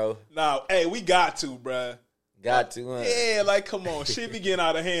shame, bro. Nah, hey, we got to, bro. Got to, huh? Yeah, like, come on. Shit be getting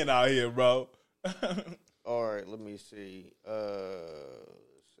out of hand out here, bro. All right, let me see.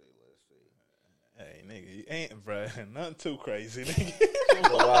 Hey, nigga, you ain't, bro. Nothing too crazy, nigga.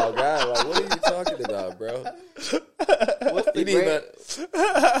 You're a wild guy. Like, what are you talking about, bro? What's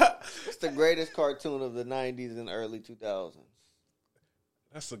the greatest cartoon of the 90s and early 2000s?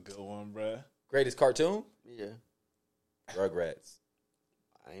 That's a good one, bro. Greatest cartoon? Yeah. Rugrats.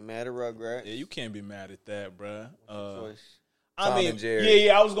 I ain't mad at Rugrats. Yeah, you can't be mad at that, bro. Tom and Jerry.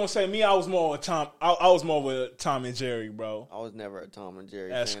 Yeah. I was gonna say I was more with Tom. I was more with Tom and Jerry, bro. I was never a Tom and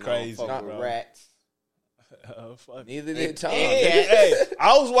Jerry. That's fan. crazy, I don't fuck bro. with rats. Fuck. Neither did Tom. Hey,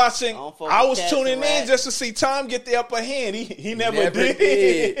 I was watching. I was tuning in just to see Tom get the upper hand. He never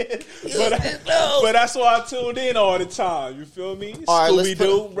did. But that's why I tuned in all the time. You feel me? All right,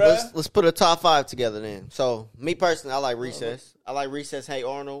 Scooby-Doo, bro. Let's put a top 5 together then. So me personally, I like Recess. I like Recess. Hey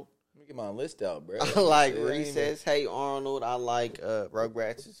Arnold. Let me get my list out, bro. I like Recess. Hey Arnold. I like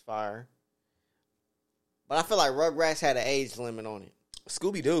Rugrats is fire. But I feel like Rugrats had an age limit on it.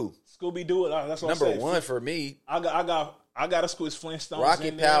 Scooby-Doo. Scooby-Doo. That's what Number I'm saying. one for me. I got a squeeze Flintstones.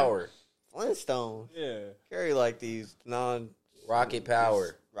 Rocket Power. Flintstones. Yeah. Carry like these Rocket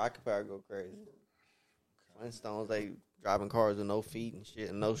Power. Rocket Power go crazy. Flintstones, they driving cars with no feet and shit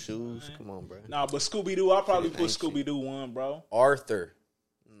and no shoes. Come on, bro. Nah, but Scooby-Doo, I'll probably put Scooby-Doo 1, bro. Arthur.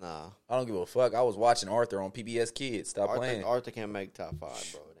 Nah. I don't give a fuck. I was watching Arthur on PBS Kids. Stop playing. Arthur can't make top 5, bro.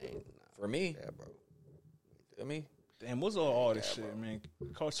 It ain't, For me? Yeah, bro. Feel me? Damn, what's all this shit, bro? Man?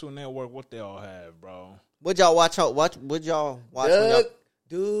 Cartoon Network, what they all have, bro? Would y'all watch? What did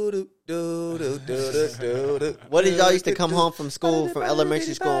y'all used to come home from school, from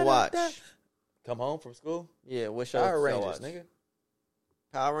elementary school and watch? Come home from school? Yeah, what show? Power Rangers, nigga.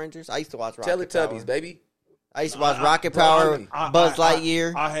 Power Rangers? I used to watch Rocket Power. Teletubbies, baby. I used to watch Rocket Power, Buzz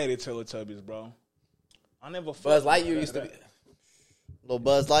Lightyear. I hated Teletubbies, bro. I never. Buzz Lightyear used to be. Little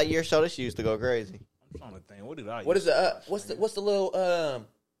Buzz Lightyear show. This used to go crazy. I'm trying to think. What did I? What is the? What's the little the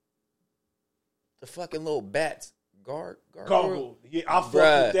fucking little bats? Gargle. Yeah, I fuck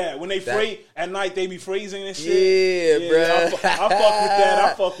with that. When they freeze at night, they be freezing and shit. Yeah, bro.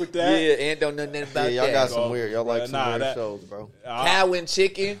 I fuck with that. Yeah, and don't know nothing about that. Y'all got some weird. Y'all like some weird shows, bro. Cow and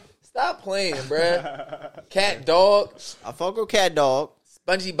chicken. Stop playing, bro. Cat dog. I fuck with Cat Dog.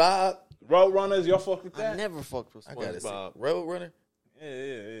 Spongy Bob. Road Runners. Y'all fuck with that? I never fucked with SpongeBob. Road Runner.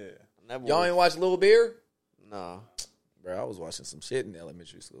 Yeah. Y'all ain't watch Little Bear? Nah. Bro, I was watching some shit in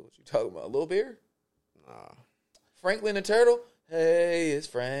elementary school. What you talking about? Little Bear? Nah. Franklin the Turtle? Hey, it's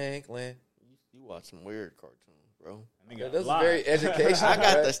Franklin. You watch some weird cartoons, bro. Nigga, those are very educational. I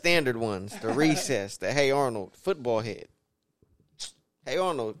got the standard ones, the recess, the Hey Arnold, football head. Hey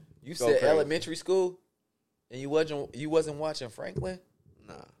Arnold. You said crazy. Elementary school, and you wasn't watching Franklin?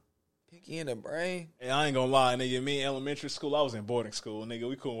 Nah. Pinky in the brain. Hey, I ain't gonna lie, nigga. Me in elementary school, I was in boarding school, nigga.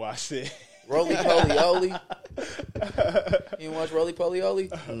 We couldn't watch it. Roly Poly Oly. You didn't watch Roly Poly Oly?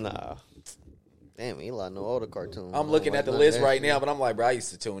 Nah. Damn, Eli know all the cartoons. I'm looking at the list right now, but I'm like, bro, I used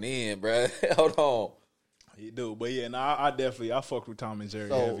to tune in, bro. Hold on. You do, but yeah, I fuck with Tom and Jerry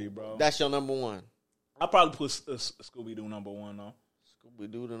heavy, bro. That's your number one. I probably put Scooby Doo number one though. Scooby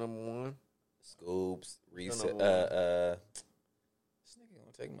Doo the number one. Scoops, Reset. This nigga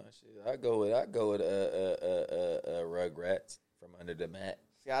gonna take my shit. I go with Rugrats from Under the Mat.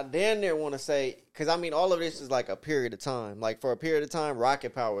 See, I damn near want to say, because I mean, all of this is like a period of time. Like for a period of time,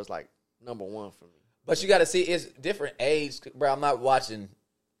 Rocket Power is like number one for me. But you got to see, it's different age, bro. I'm not watching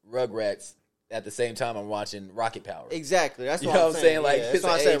Rugrats at the same time I'm watching Rocket Power. Exactly. That's what I'm saying. Like, that's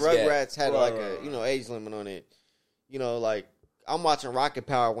why I said Rugrats had like a age limit on it. You know, like I'm watching Rocket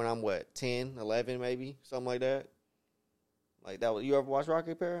Power when I'm 10, 11 maybe, something like that. Like that was, you ever watch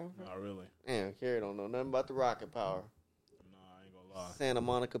Rocket Power? Not really. Damn, Carrie don't know nothing about the Rocket Power. Nah, I ain't gonna lie. Santa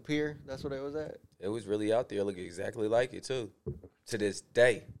Monica Pier, that's where it was at. It was really out there, looking exactly like it too, to this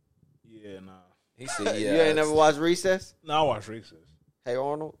day. Yeah, nah. He said, "Yeah." You ain't never watched Recess? No, I watch Recess. Hey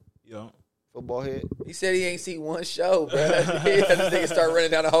Arnold, Yeah. football head. He said he ain't seen one show, bro. This nigga start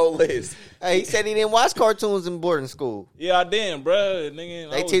running down the whole list. Hey, he said he didn't watch cartoons in boarding school. Yeah, I did, bro. Nigga,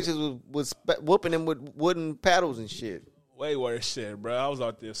 They teachers was whooping him with wooden paddles and shit. Way worse shit, bro. I was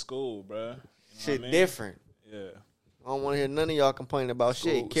out there at school, bro. You know Shit what I mean? different. Yeah. I don't want to hear none of y'all complaining about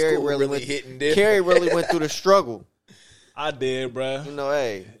School- shit. Carrie school really really hitting different. Carrie really went through the struggle. I did, bro. You know,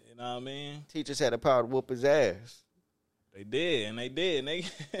 hey, You know what I mean? teachers had the power to whoop his ass. They did, and they did.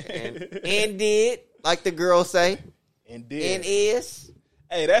 And did, like the girls say, and did. and is.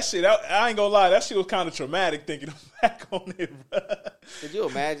 Hey, that shit, I ain't gonna lie, that shit was kind of traumatic thinking back on it, bro. Could you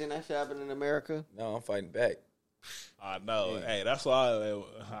imagine that shit happening in America? No, I'm fighting back. I know. Yeah. Hey, that's why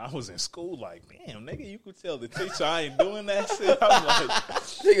I was in school like, damn, nigga, you could tell the teacher I ain't doing that shit. I'm like,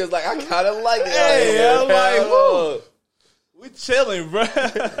 Niggas like, I kind of like it. hey, I'm like, whoa. We chilling, bro.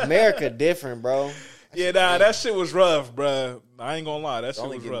 America different, bro. Yeah, nah, that shit was rough, bro. I ain't gonna lie, that It's shit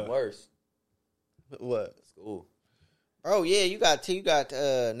only was getting rough. worse. What? School. Bro, yeah, you got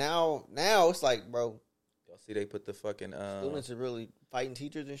now it's like, bro, Y'all see they put the fucking students are really fighting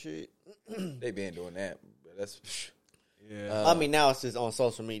teachers and shit. they been doing that, but that's Yeah. I mean, now it's just on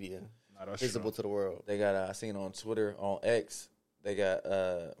social media, Nah, that's visible true. to the world. they got. I seen on Twitter on X they got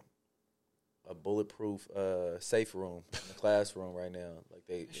a bulletproof safe room in the classroom right now. Like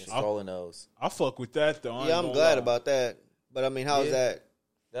they installing those. I fuck with that though. Yeah, I'm glad about that. But I mean, how's that?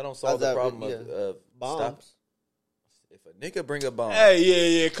 That don't solve How's the that, problem yeah. of Bombs? stop. If a nigga bring a bomb,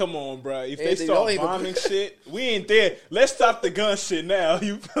 Hey, yeah, come on, bro. If they Anthony, start don't even- bombing shit, we ain't there. Let's stop the gun shit now.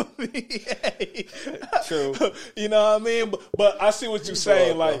 You feel me? Hey. True. You know what I mean? But I see what you're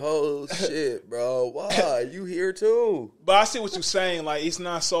saying. Bro, Like, the whole shit, bro. Why you here too? but I see what you're saying. Like, it's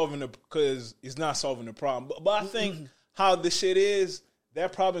not solving the problem. But I think how this shit is,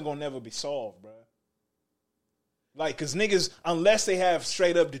 that problem gonna never be solved, bro. Like, cause niggas, unless they have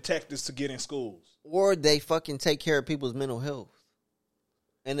straight up detectives to get in schools. Or they fucking take care of people's mental health.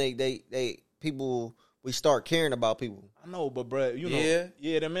 And people, we start caring about people. I know, but bro, you know,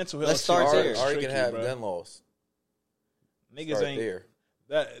 Yeah. their mental health. Let's start shit there. is Or you tricky, can have bro. gun laws. Niggas Start ain't there.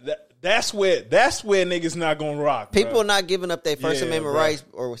 That's where niggas not gonna rock. People bro. not giving up their First Yeah, Amendment bro. rights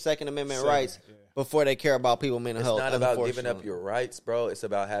or Second Amendment Second, rights yeah. before they care about people's mental It's health. not about giving up unfortunately. your rights, bro. It's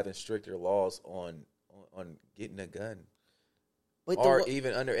about having stricter laws on getting a gun. But Or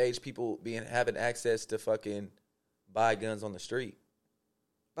even underage people having access to fucking buy guns on the street.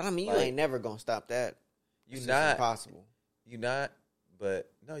 But I mean, you like, ain't never gonna stop that. You It's just not impossible. You not,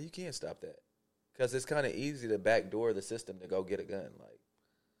 but no, you can't stop that because it's kind of easy to backdoor the system to go get a gun. Like,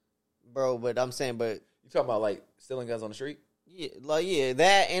 Bro, but I'm saying, but you talking about like stealing guns on the street? yeah,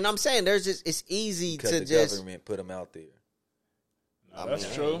 that, and I'm saying there's just, it's easy Because to the just, government put them out there. Nah, that's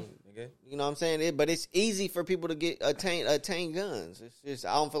mean, true. Nigga. you know what I'm saying? But it's easy for people to attain guns. It's just,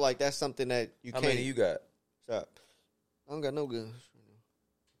 I don't feel like that's something that you How can't. many you got? Stop. I don't got no guns.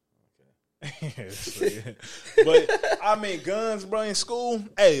 But I mean, guns, bro, in school.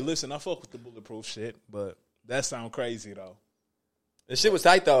 Hey, listen, I fuck with the bulletproof shit, but that sound crazy though. The shit was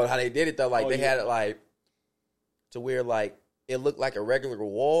tight though. How they did it though, like Oh, they yeah. had it like to where like it looked like a regular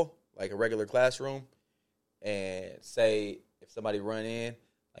wall, like a regular classroom, and say if somebody run in,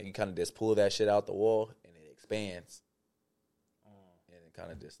 like you kind of just pull that shit out the wall and it expands, and it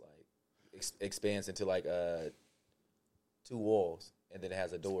kind of just like expands into like 2 walls, and then it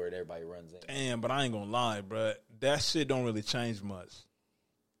has a door and everybody runs in. Damn, but I ain't gonna lie, bro. That shit don't really change much.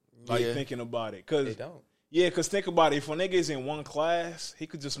 Like thinking about it, cause it don't. Yeah, cause think about it. If a nigga is in one class, he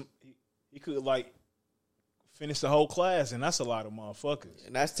could like finish the whole class, and that's a lot of motherfuckers.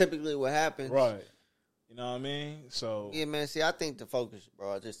 And that's typically what happens, right? You know what I mean? So yeah, man. See, I think the focus,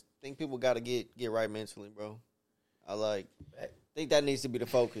 bro. I just think people got to get right mentally, bro. I think that needs to be the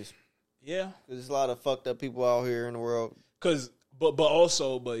focus. Yeah, because there's a lot of fucked up people out here in the world. But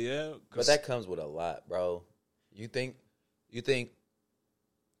that comes with a lot, bro. You think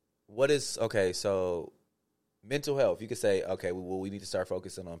what is okay? So mental health. You could say, okay, well, we need to start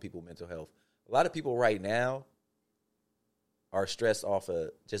focusing on people's mental health. A lot of people right now are stressed off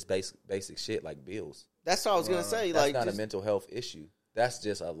of just basic shit like bills. That's what I was gonna say. That's not a mental health issue. That's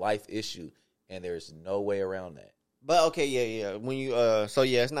just a life issue, and there's no way around that. But okay, yeah. When you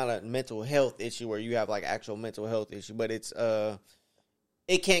it's not a mental health issue where you have like actual mental health issue, but it's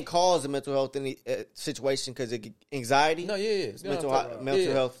it can't cause a mental health situation because anxiety. No, it's mental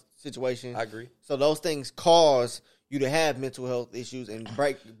health situation. I agree. So those things cause you to have mental health issues and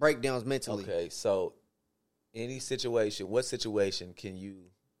breakdowns mentally. Okay, so any situation, what situation can you,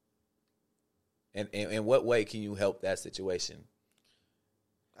 and in what way can you help that situation?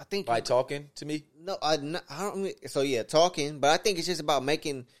 I think by talking to me. No, I don't. So yeah, talking. But I think it's just about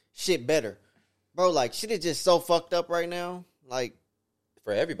making shit better, bro. Like shit is just so fucked up right now. Like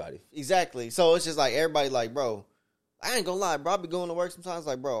for everybody, exactly. So it's just like everybody, like, bro. I ain't gonna lie, bro. I be going to work sometimes,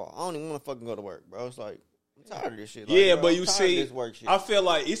 like, bro. I don't even want to fucking go to work, bro. It's like I'm tired of this shit. Like, yeah, bro, but you see, I feel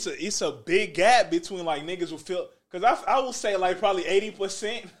like it's a big gap between like niggas who feel because I will say like probably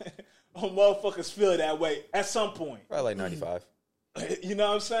 80% of motherfuckers feel that way at some point. Probably like 95. You know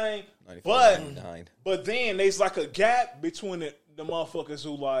what I'm saying? 95, 99. But then there's like a gap between the motherfuckers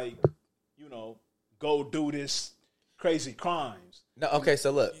who like, you know, go do this crazy crimes. No, okay,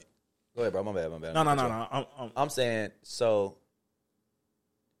 so look. Go ahead, bro. My bad. No. I'm saying, so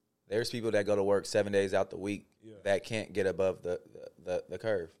there's people that go to work 7 days out the week that can't get above the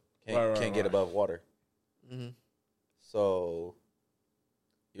curve. Can't get above water. Mm-hmm. So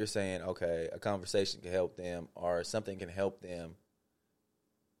you're saying, okay, a conversation can help them or something can help them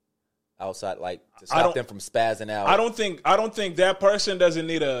outside, like to stop them from spazzing out. I don't think that person don't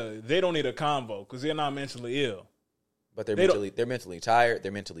need a convo because they're not mentally ill. But they're mentally tired.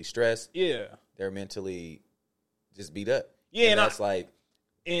 They're mentally stressed. Yeah, they're mentally just beat up. Yeah, and that's like,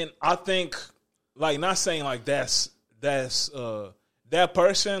 and I think like not saying like that's that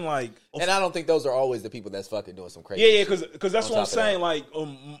person like. And I don't think those are always the people that's fucking doing some crazy. Yeah, because that's what I'm saying.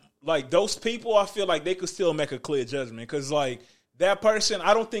 Like those people, I feel like they could still make a clear judgment because like that person,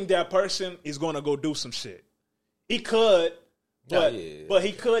 I don't think that person is going to go do some shit. He could, but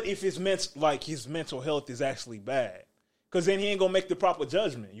he could if his mental health is actually bad. Because then he ain't going to make the proper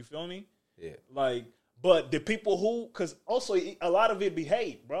judgment. You feel me? Yeah. Like, but the people who, because also a lot of it be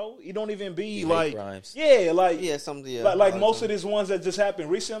hate, bro. It don't even be like, crimes. Yeah, like, yeah, something. Yeah, like most of these ones that just happened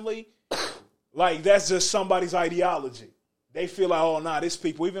recently, like that's just somebody's ideology. They feel like, oh, nah, this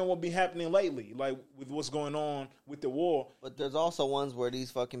people, even what be happening lately, like with what's going on with the war. But there's also ones where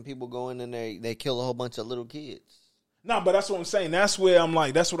these fucking people go in and they kill a whole bunch of little kids. Nah, but that's what I'm saying. That's where I'm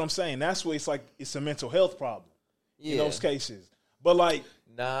like, that's what I'm saying. That's where it's like, it's a mental health problem. In those cases. But like...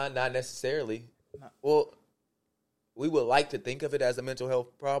 Nah, not necessarily. Well, we would like to think of it as a mental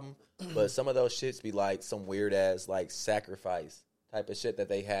health problem, but some of those shits be like some weird ass like sacrifice type of shit that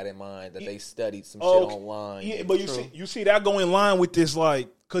they had in mind, that they studied some shit online. Yeah, but you see that go in line with this like...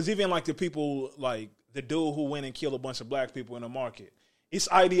 Because even like the people, like the dude who went and killed a bunch of black people in the market, it's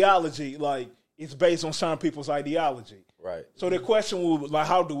ideology, like it's based on certain people's ideology. Right. So the question will like,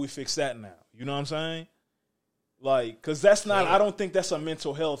 how do we fix that now? You know what I'm saying? Like, because that's not, I don't think that's a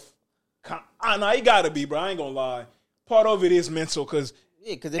mental health. No, it got to be, bro. I ain't going to lie. Part of it is mental because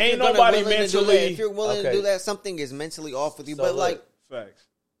ain't nobody mentally. If you're willing to do that, something is mentally off with you. So but like, facts.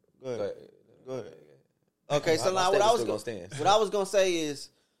 Go ahead. Okay, so now what I was going to say is,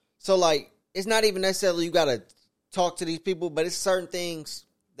 so like, it's not even necessarily you got to talk to these people, but it's certain things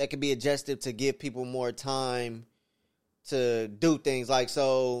that can be adjusted to give people more time to do things. Like,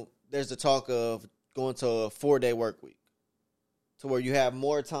 so there's the talk of going to a 4-day work week to where you have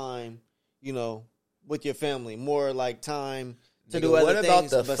more time, you know, with your family, more like time to do other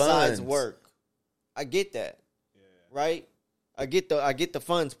things besides work. I get that. Yeah. Right? I get the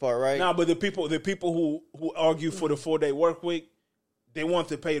funds part, right? Nah, but the people who argue for the 4-day work week, they want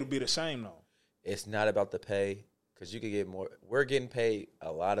the pay to be the same though. It's not about the pay because you could get more. We're getting paid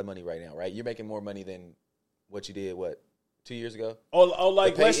a lot of money right now, right? You're making more money than what you did 2 years ago? Or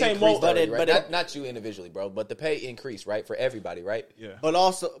like, let's say more. But not you individually, bro. But the pay increased, right, for everybody, right? Yeah.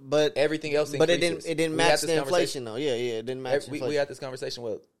 But everything else increases. But it didn't match the inflation, though. Yeah, it didn't match inflation. We had this conversation,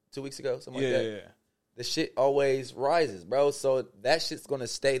 2 weeks ago? Something like that? Yeah. The shit always rises, bro. So that shit's going to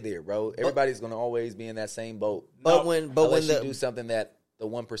stay there, bro. Everybody's going to always be in that same boat. Unless you do something that the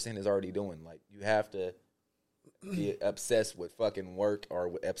 1% is already doing. Like, you have to be obsessed with fucking work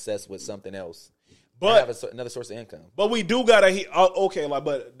or obsessed with something else. But have another source of income. But we do gotta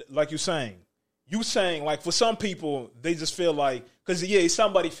but like you saying like for some people they just feel like because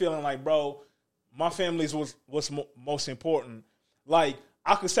somebody feeling like, bro, my family is what's most important. Like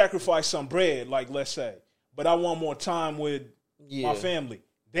I could sacrifice some bread, like let's say, but I want more time with my family.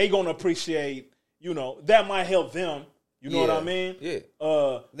 They gonna appreciate, that might help them. You know what I mean?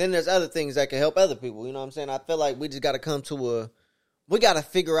 Yeah. Then there's other things that can help other people. You know what I'm saying? I feel like we just got to come to we got to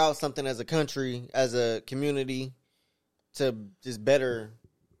figure out something as a country, as a community, to just better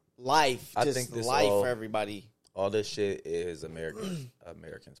life. I think this life for everybody. All this shit is Americans'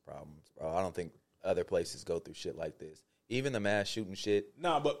 problems, bro. I don't think other places go through shit like this. Even the mass shooting shit.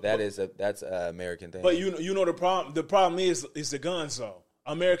 That's an American thing. But you know the problem. The problem is the guns though.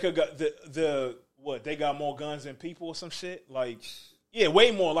 America got the what? They got more guns than people or some shit. Like, yeah,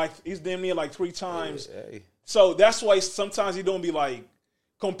 way more. Like it's damn near like 3 times. Hey. So that's why sometimes you don't be like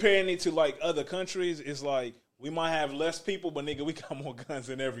comparing it to like other countries. It's like we might have less people, but nigga, we got more guns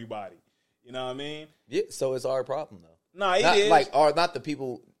than everybody. You know what I mean? Yeah. So it's our problem though. Nah, it is not the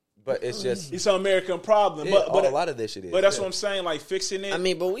people, but it's just it's an American problem. Yeah, but a lot of this shit is. But that's what I'm saying. Like fixing it. I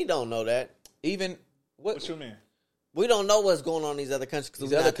mean, but we don't know that. Even what you mean? We don't know what's going on in these other countries because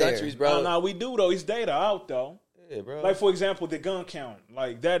these other countries, bro. No, we do though. It's data out though. Yeah, bro. Like for example, the gun count,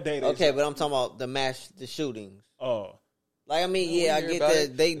 like that data. Okay, but I'm talking about the shootings. Oh, like I mean, I get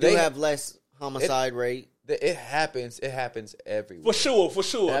that they do have less homicide rate. It happens. It happens everywhere. For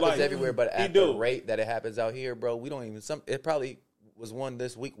sure. It happens everywhere, but at the rate that it happens out here, bro, we don't even. It probably was one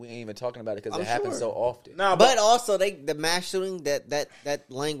this week. We ain't even talking about it because it happens so often. Nah, but also the mass shooting that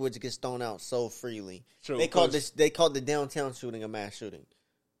language gets thrown out so freely. True, they called the downtown shooting a mass shooting.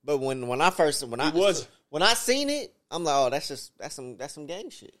 But when I seen it, I'm like, oh, that's some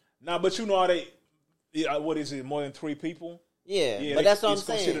gang shit. Nah, but you know how they. What is it? More than 3 people? Yeah, but that's what I'm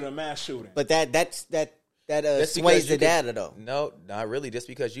saying. It's considered a mass shooting. But that sways the data though. No, not really. Just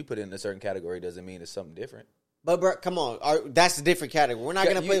because you put it in a certain category doesn't mean it's something different. But bro, come on, that's a different category. We're not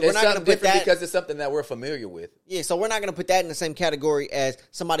gonna put that because it's something that we're familiar with. Yeah, so we're not gonna put that in the same category as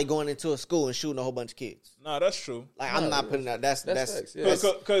somebody going into a school and shooting a whole bunch of kids. No, that's true. Like I'm not putting that. That's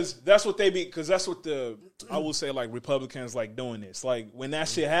because that's what they be. Because that's what I will say. Like Republicans like doing this. Like when that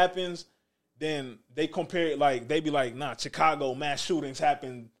shit happens, then they compare it. Like they be like, nah, Chicago mass shootings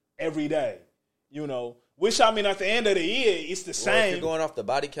happen every day. Which, I mean, at the end of the year, it's the same. If you're going off the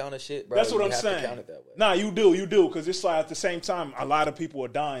body count of shit, bro, that's what I'm saying. saying. Count it that way. Nah, you do, because it's like at the same time, a lot of people are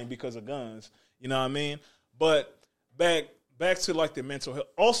dying because of guns. You know what I mean? But back to like the mental health.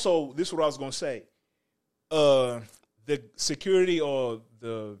 Also, this is what I was gonna say. The security or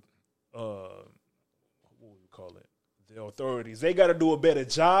the what would you call it? The authorities, they got to do a better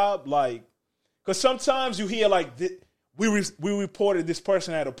job. Like, because sometimes you hear like we reported this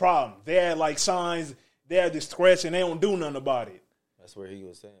person had a problem. They had like signs. They have this threats and they don't do nothing about it. That's where he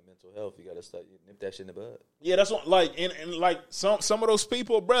was saying mental health. You got to start nip that shit in the bud. Yeah, that's what and like some of those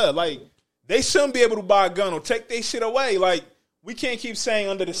people, bruh, like they shouldn't be able to buy a gun or take their shit away. Like we can't keep saying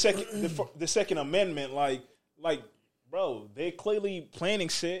under the Second Amendment, like bro, they clearly planning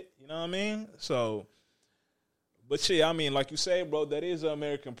shit. You know what I mean? So, but shit, I mean, like you say, bro, that is an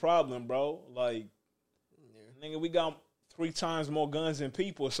American problem, bro. Like, nigga, we got 3 times more guns than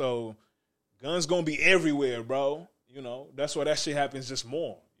people, so. Guns gonna be everywhere, bro. That's why that shit happens just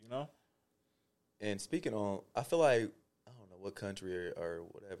more, And speaking on, I feel like, I don't know what country or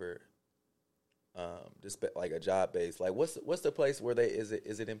whatever, just like a job base. Like, what's the place where is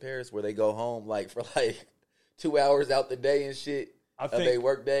it in Paris where they go home like for like 2 hours out the day and shit of their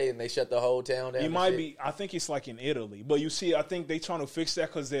work day and they shut the whole town down? It might be. I think it's like in Italy, but you see, I think they trying to fix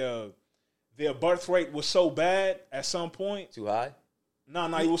that because their birth rate was so bad at some point. Too high. No,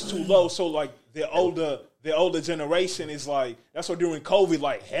 it was too low. So like the older generation is like, that's why during COVID,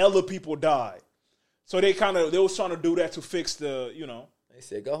 like hella people died. So they was trying to do that to fix the, They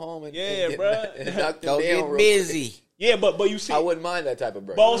said go home and bro, go get busy. Yeah, but you see, I wouldn't mind that type of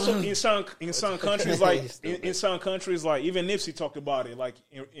break. But also in some countries like in some countries like even Nipsey talked about it like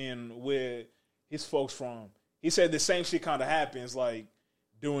in where his folks from. He said the same shit kind of happens like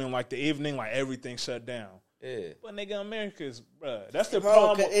during like the evening, like everything shut down. Yeah. But nigga, America's, bro. That's the Bro,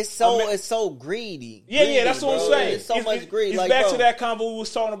 problem. it's so greedy. Yeah, that's what I'm saying. It's so much greed. It's like, back bro, to that convo we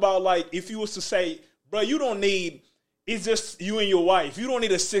was talking about. Like, if you was to say, bro, you don't need. It's just you and your wife. You don't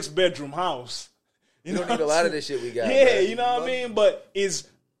need a 6-bedroom house. You don't need a lot of this shit we got. Yeah, bro. you know what I mean. But is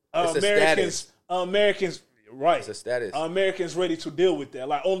Americans right? It's a status. Americans ready to deal with that?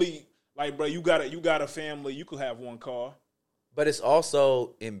 Like only, like, bro, you got a family. You could have one car. But it's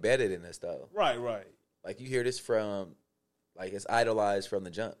also embedded in us, though. Right. Like, you hear this from, like, it's idolized from the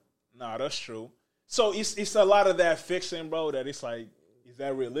jump. Nah, that's true. So it's a lot of that fiction, bro, that it's like, is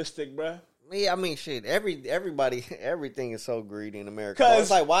that realistic, bro? Yeah, I mean, shit. Everybody, everything is so greedy in America. Bro. It's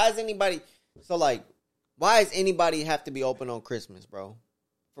like, why does anybody have to be open on Christmas, bro?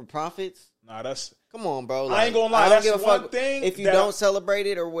 For profits? Nah, that's... Come on, bro. Like, I ain't gonna lie. I don't That's give a one fuck thing. if you don't celebrate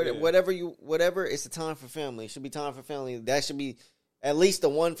it or whatever. It's a time for family. It should be time for family. That should be at least the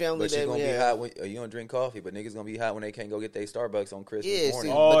one family. But you're gonna be hot when you don't drink coffee. But niggas gonna be hot when they can't go get their Starbucks on Christmas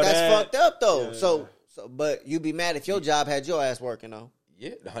morning. But that's fucked up though. Yeah. So, but you'd be mad if your job had your ass working though.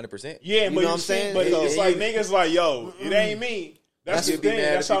 Yeah, 100%. Yeah, but you know what I'm saying. But it's like niggas like, yo, it ain't me. That's the thing.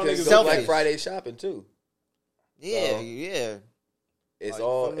 That's how niggas go Black Friday shopping too. Yeah, yeah. It's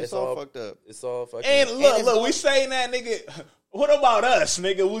all fucked up. It's all fucking. And look, we saying that, nigga. What about us,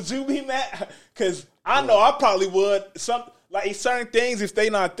 nigga? Would you be mad? Because I know I probably would. Like certain things, if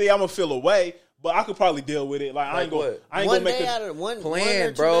they not there, I'm gonna feel away. But I could probably deal with it. Like I ain't gonna make one plan,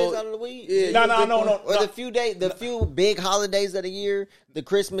 or 2 bro. days out of the week. Yeah, no. Or the few big holidays of the year, the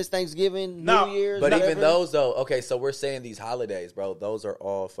Christmas, Thanksgiving, New Year's. But even those though, okay. So we're saying these holidays, bro. Those are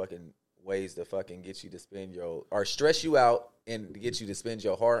all fucking ways to fucking get you to spend or stress you out and to get you to spend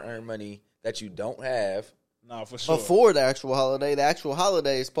your hard-earned money that you don't have. No, for sure. Before the actual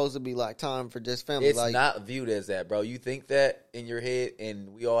holiday is supposed to be like time for just family. It's not viewed as that, bro. You think that in your head,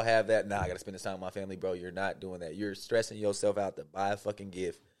 and we all have that. Nah, I gotta spend this time with my family, bro. You're not doing that. You're stressing yourself out to buy a fucking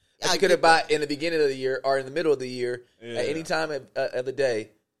gift. You could have bought in the beginning of the year or in the middle of the year at any time of the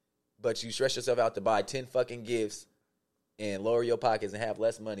day, but you stress yourself out to buy 10 fucking gifts and lower your pockets and have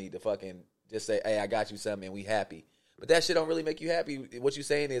less money to fucking just say, hey, I got you something and we happy. But that shit don't really make you happy. What you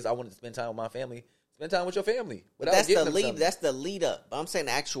saying is, I want to spend time with my family. Spend time with your family. That's the lead up. I'm saying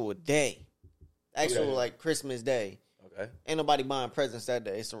the actual day. Like Christmas Day. Okay. Ain't nobody buying presents that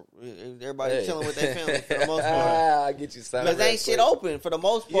day. So everybody chilling with their family for the most part. I get you something. Because ain't shit open for the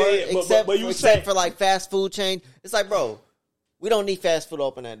most part. Except for like fast food chain. It's like, bro, we don't need fast food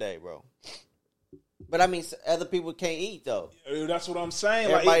open that day, bro. But I mean, other people can't eat though. That's what I'm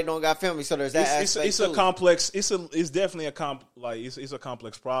saying. Everybody don't got family, so there's that aspect. It's a complex. It's definitely a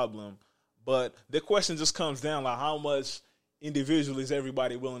complex problem. But the question just comes down like how much individually is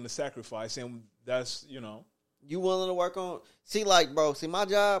everybody willing to sacrifice, and that's you willing to work on. See, like, bro, my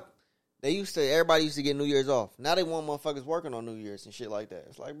job. Everybody used to get New Year's off. Now they want motherfuckers working on New Year's and shit like that.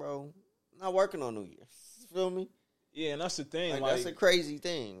 It's like, bro, not working on New Year's. You feel me? Yeah, and that's the thing. Like that's a crazy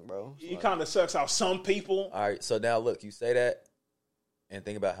thing, bro. It kind of sucks how some people. All right, so now look, you say that, and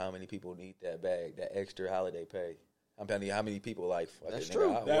think about how many people need that bag, that extra holiday pay. I'm telling you, how many people like. That's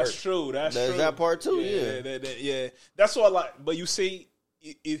true. That's true. That's true. That part too. Yeah. That's what I like. But you see,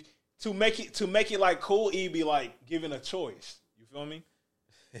 to make it like cool, it'd be like giving a choice. You feel me?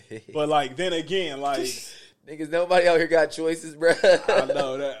 But like then again, like. Niggas, nobody out here got choices, bro. I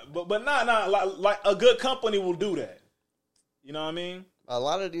know that, but nah. Like a good company will do that. You know what I mean? A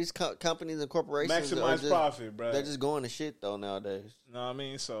lot of these companies and corporations maximize profit, bro. They're just going to shit though nowadays. You know what I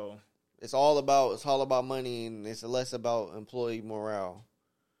mean? So it's all about money, and it's less about employee morale.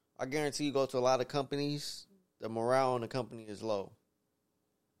 I guarantee you go to a lot of companies, the morale in the company is low.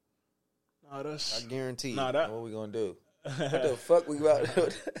 I guarantee. What we gonna do? What the fuck we about to do?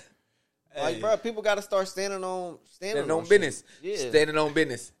 Like, bro, people got to start standing on business. Yeah. Standing on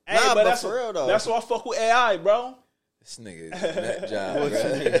business. Hey, but that's for real though. That's why I fuck with AI, bro. This nigga is that job, bro.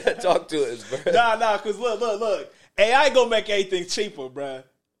 Talk to us, bro. Nah, cause look. AI gonna make everything cheaper, bro.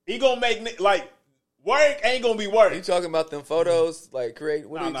 He gonna make like work ain't gonna be work. You talking about them photos, like create?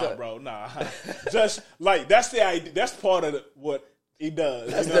 Bro. Just like that's the idea. That's part of what he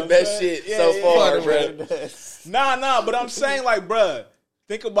does. That's the best shit so far, bro. Nah. But I'm saying, like, bro,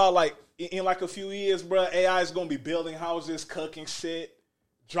 think about like. In like a few years, bro, AI is gonna be building houses, cooking shit,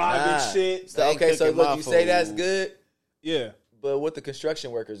 driving shit. So, okay, so look, you say that's good, yeah. But what the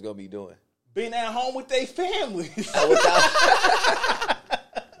construction workers gonna be doing? Being at home with their families.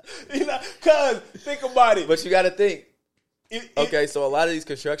 Cause think about it. But you got to think. Okay, so a lot of these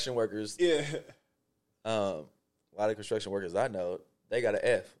construction workers, a lot of construction workers I know, they got an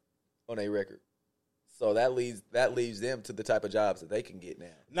F on their record. So that leads them to the type of jobs that they can get now.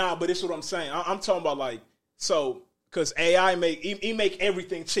 Nah, but it's what I'm saying. I'm talking about like So, because AI make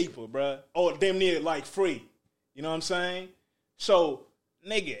everything cheaper, bruh. Or damn near like free. You know what I'm saying? So,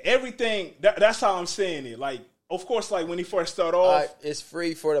 nigga, everything, that's how I'm saying it. Like, of course, like when he first started off. It's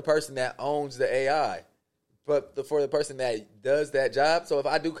free for the person that owns the AI. But for the person that does that job. So if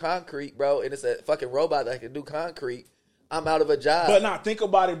I do concrete, bro, and it's a fucking robot that can do concrete, I'm out of a job. But nah, think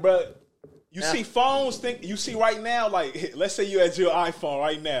about it, bro. You see phones, you see right now, like, let's say you had your iPhone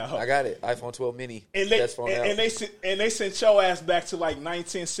right now. I got it. iPhone 12 mini. And they sent your ass back to like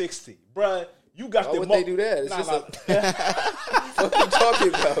 1960. Bruh, you got Why would they do that? It's what you talking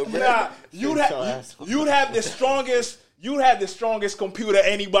about, bro? Nah, you'd have the strongest computer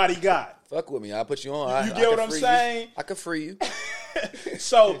anybody got. Fuck with me. I'll put you on. You get what I'm saying? I can free you.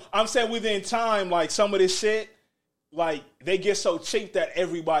 So I'm saying within time, like some of this shit, like they get so cheap that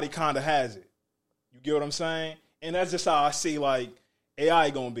everybody kind of has it. You get what I'm saying? And that's just how I see like AI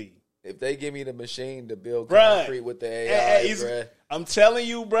gonna be. If they give me the machine to build concrete with the AI, bruh. I'm telling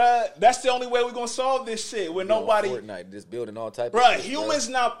you, bruh, that's the only way we're gonna solve this shit. With nobody, Fortnite, just building all type bruh, of shit, humans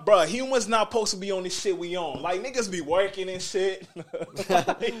not supposed to be on this shit we on. Like niggas be working and shit.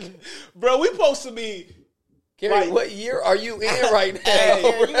 Bro, we supposed to be. Gary, like, what year are you in right now?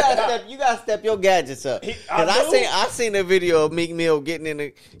 Hey, you gotta step your gadgets up. Cause I seen a video of Meek Mill getting in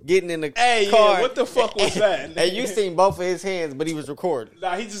the hey, car. Yeah, what the fuck was that? And you seen both of his hands, but he was recording.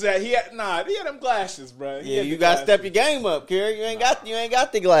 Nah, he had them glasses, bro. Yeah, you gotta step your game up, Kerry. You ain't got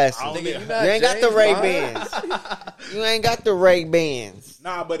the glasses. Nigga, you ain't got the Ray-Bans. You ain't got the Ray-Bans.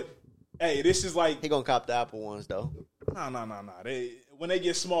 Nah, but hey, this is like he gonna cop the Apple ones though. Nah. When they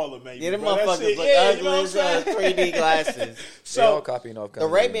get smaller, maybe. Yeah, them motherfuckers look ugly as 3D glasses. So, they all copying off Kanye. The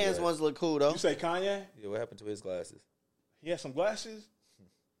Ray-Bans ones look cool, though. You say Kanye? Yeah, what happened to his glasses? He had some glasses?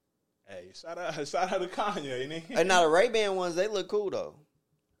 Hey, shout out to Kanye, nigga. And now the Ray-Ban ones, they look cool, though.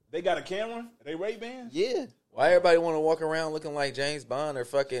 They got a camera? Are they Ray-Bans? Yeah. Why everybody want to walk around looking like James Bond or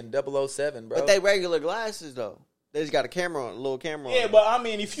fucking 007, bro? But they regular glasses, though. They just got a little camera on. Yeah, but I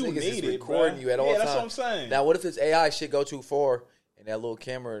mean, if you need it, recording you at all times. Yeah, that's what I'm saying. Now, what if this AI shit go too far? And that little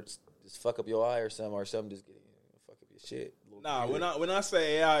camera just fuck up your eye or something just get fuck up your shit. Nah, when I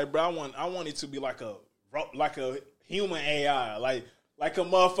say AI, bro, I want it to be like a human AI, like a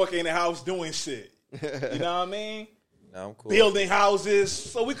motherfucker in the house doing shit. You know what I mean? No, I'm cool. Building houses,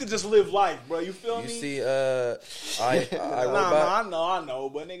 so we could just live life, bro. You feel me? You see, iRobot? I know,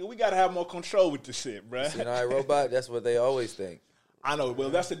 but nigga, we gotta have more control with the shit, bro. You know, iRobot, that's what they always think. I know,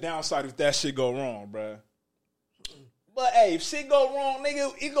 well, that's the downside if that shit go wrong, bro. But hey, if shit go wrong,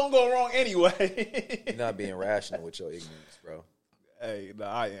 nigga, it gonna go wrong anyway. You're not being rational with your ignorance, bro. Hey,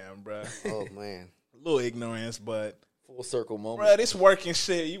 I am, bro. Oh man, a little ignorance, but full circle moment, bro. This working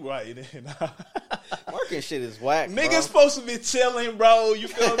shit, you right? Working shit is whack. Niggas supposed to be chilling, bro. You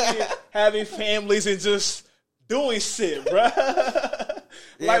feel me? Having families and just doing shit, bro.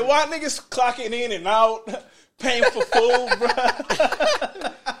 Like why niggas clocking in and out, paying for food, bro.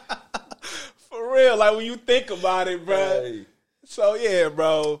 For real, like when you think about it, bro. Hey. So yeah,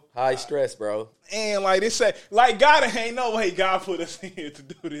 bro. High stress, bro. And like they say, like God ain't no way God put us in here to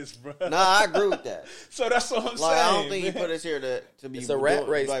do this, bro. Nah, I agree with that. So that's what I'm saying. I don't think He put us here to be. It's a rat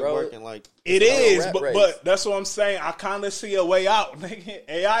race, like, bro. Working like it is, but that's what I'm saying. I kind of see a way out, nigga.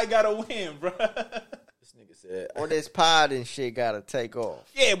 AI gotta win, bro. This nigga said, or this pod and shit gotta take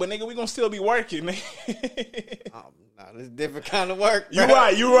off. Yeah, but nigga, we gonna still be working, nigga. This is a different kind of work, bro.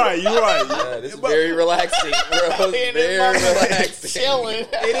 You right. Yeah, this is very relaxing, bro. Very relaxing. Chilling.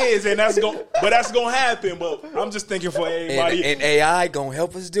 It is, and that's gonna happen. But I'm just thinking for everybody. And AI gonna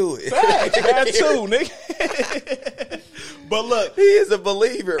help us do it. That too, nigga. But look, he is a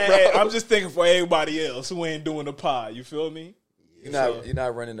believer, bro. Hey, I'm just thinking for everybody else who ain't doing the pod. You feel me? You're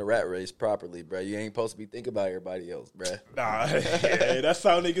not running the rat race properly, bro. You ain't supposed to be thinking about everybody else, bro. Nah, that's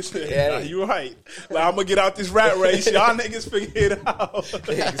how niggas say. Yeah. Nah, you right. Like, I'm gonna get out this rat race. Y'all niggas figure it out.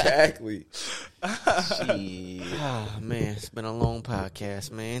 Exactly. Oh man, it's been a long podcast,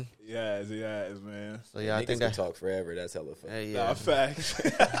 man. Yes, man. So yeah, I think that talk forever. That's hella fun. Hey, yeah. Nah, facts.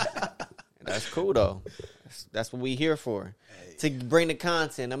 That's cool though. That's what we here for. To bring the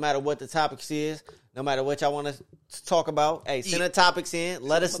content, no matter what the topics is, no matter what y'all want to talk about. Hey, send the topics in.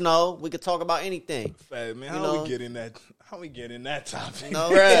 Let us know. We could talk about anything. Fact, man, how we get in that topic? No,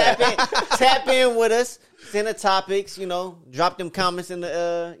 tap in with us. Send the topics. Drop them comments in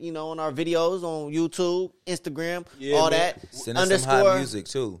the on our videos on YouTube, Instagram, all that. Send us some hot music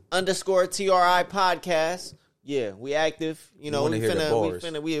too. _TRI podcast. Yeah, we active. We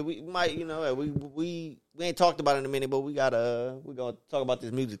might, we ain't talked about it in a minute, but we gonna talk about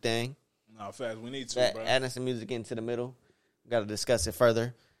this music thing. No, fast. We need to, bro. Adding some music into the middle. We gotta discuss it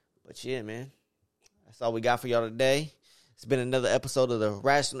further. But yeah, man. That's all we got for y'all today. It's been another episode of the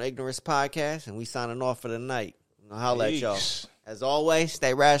Rational Ignorance Podcast, and we signing off for the night. Holla at y'all. As always,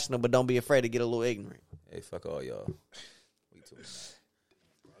 stay rational, but don't be afraid to get a little ignorant. Hey, fuck all y'all. We too much.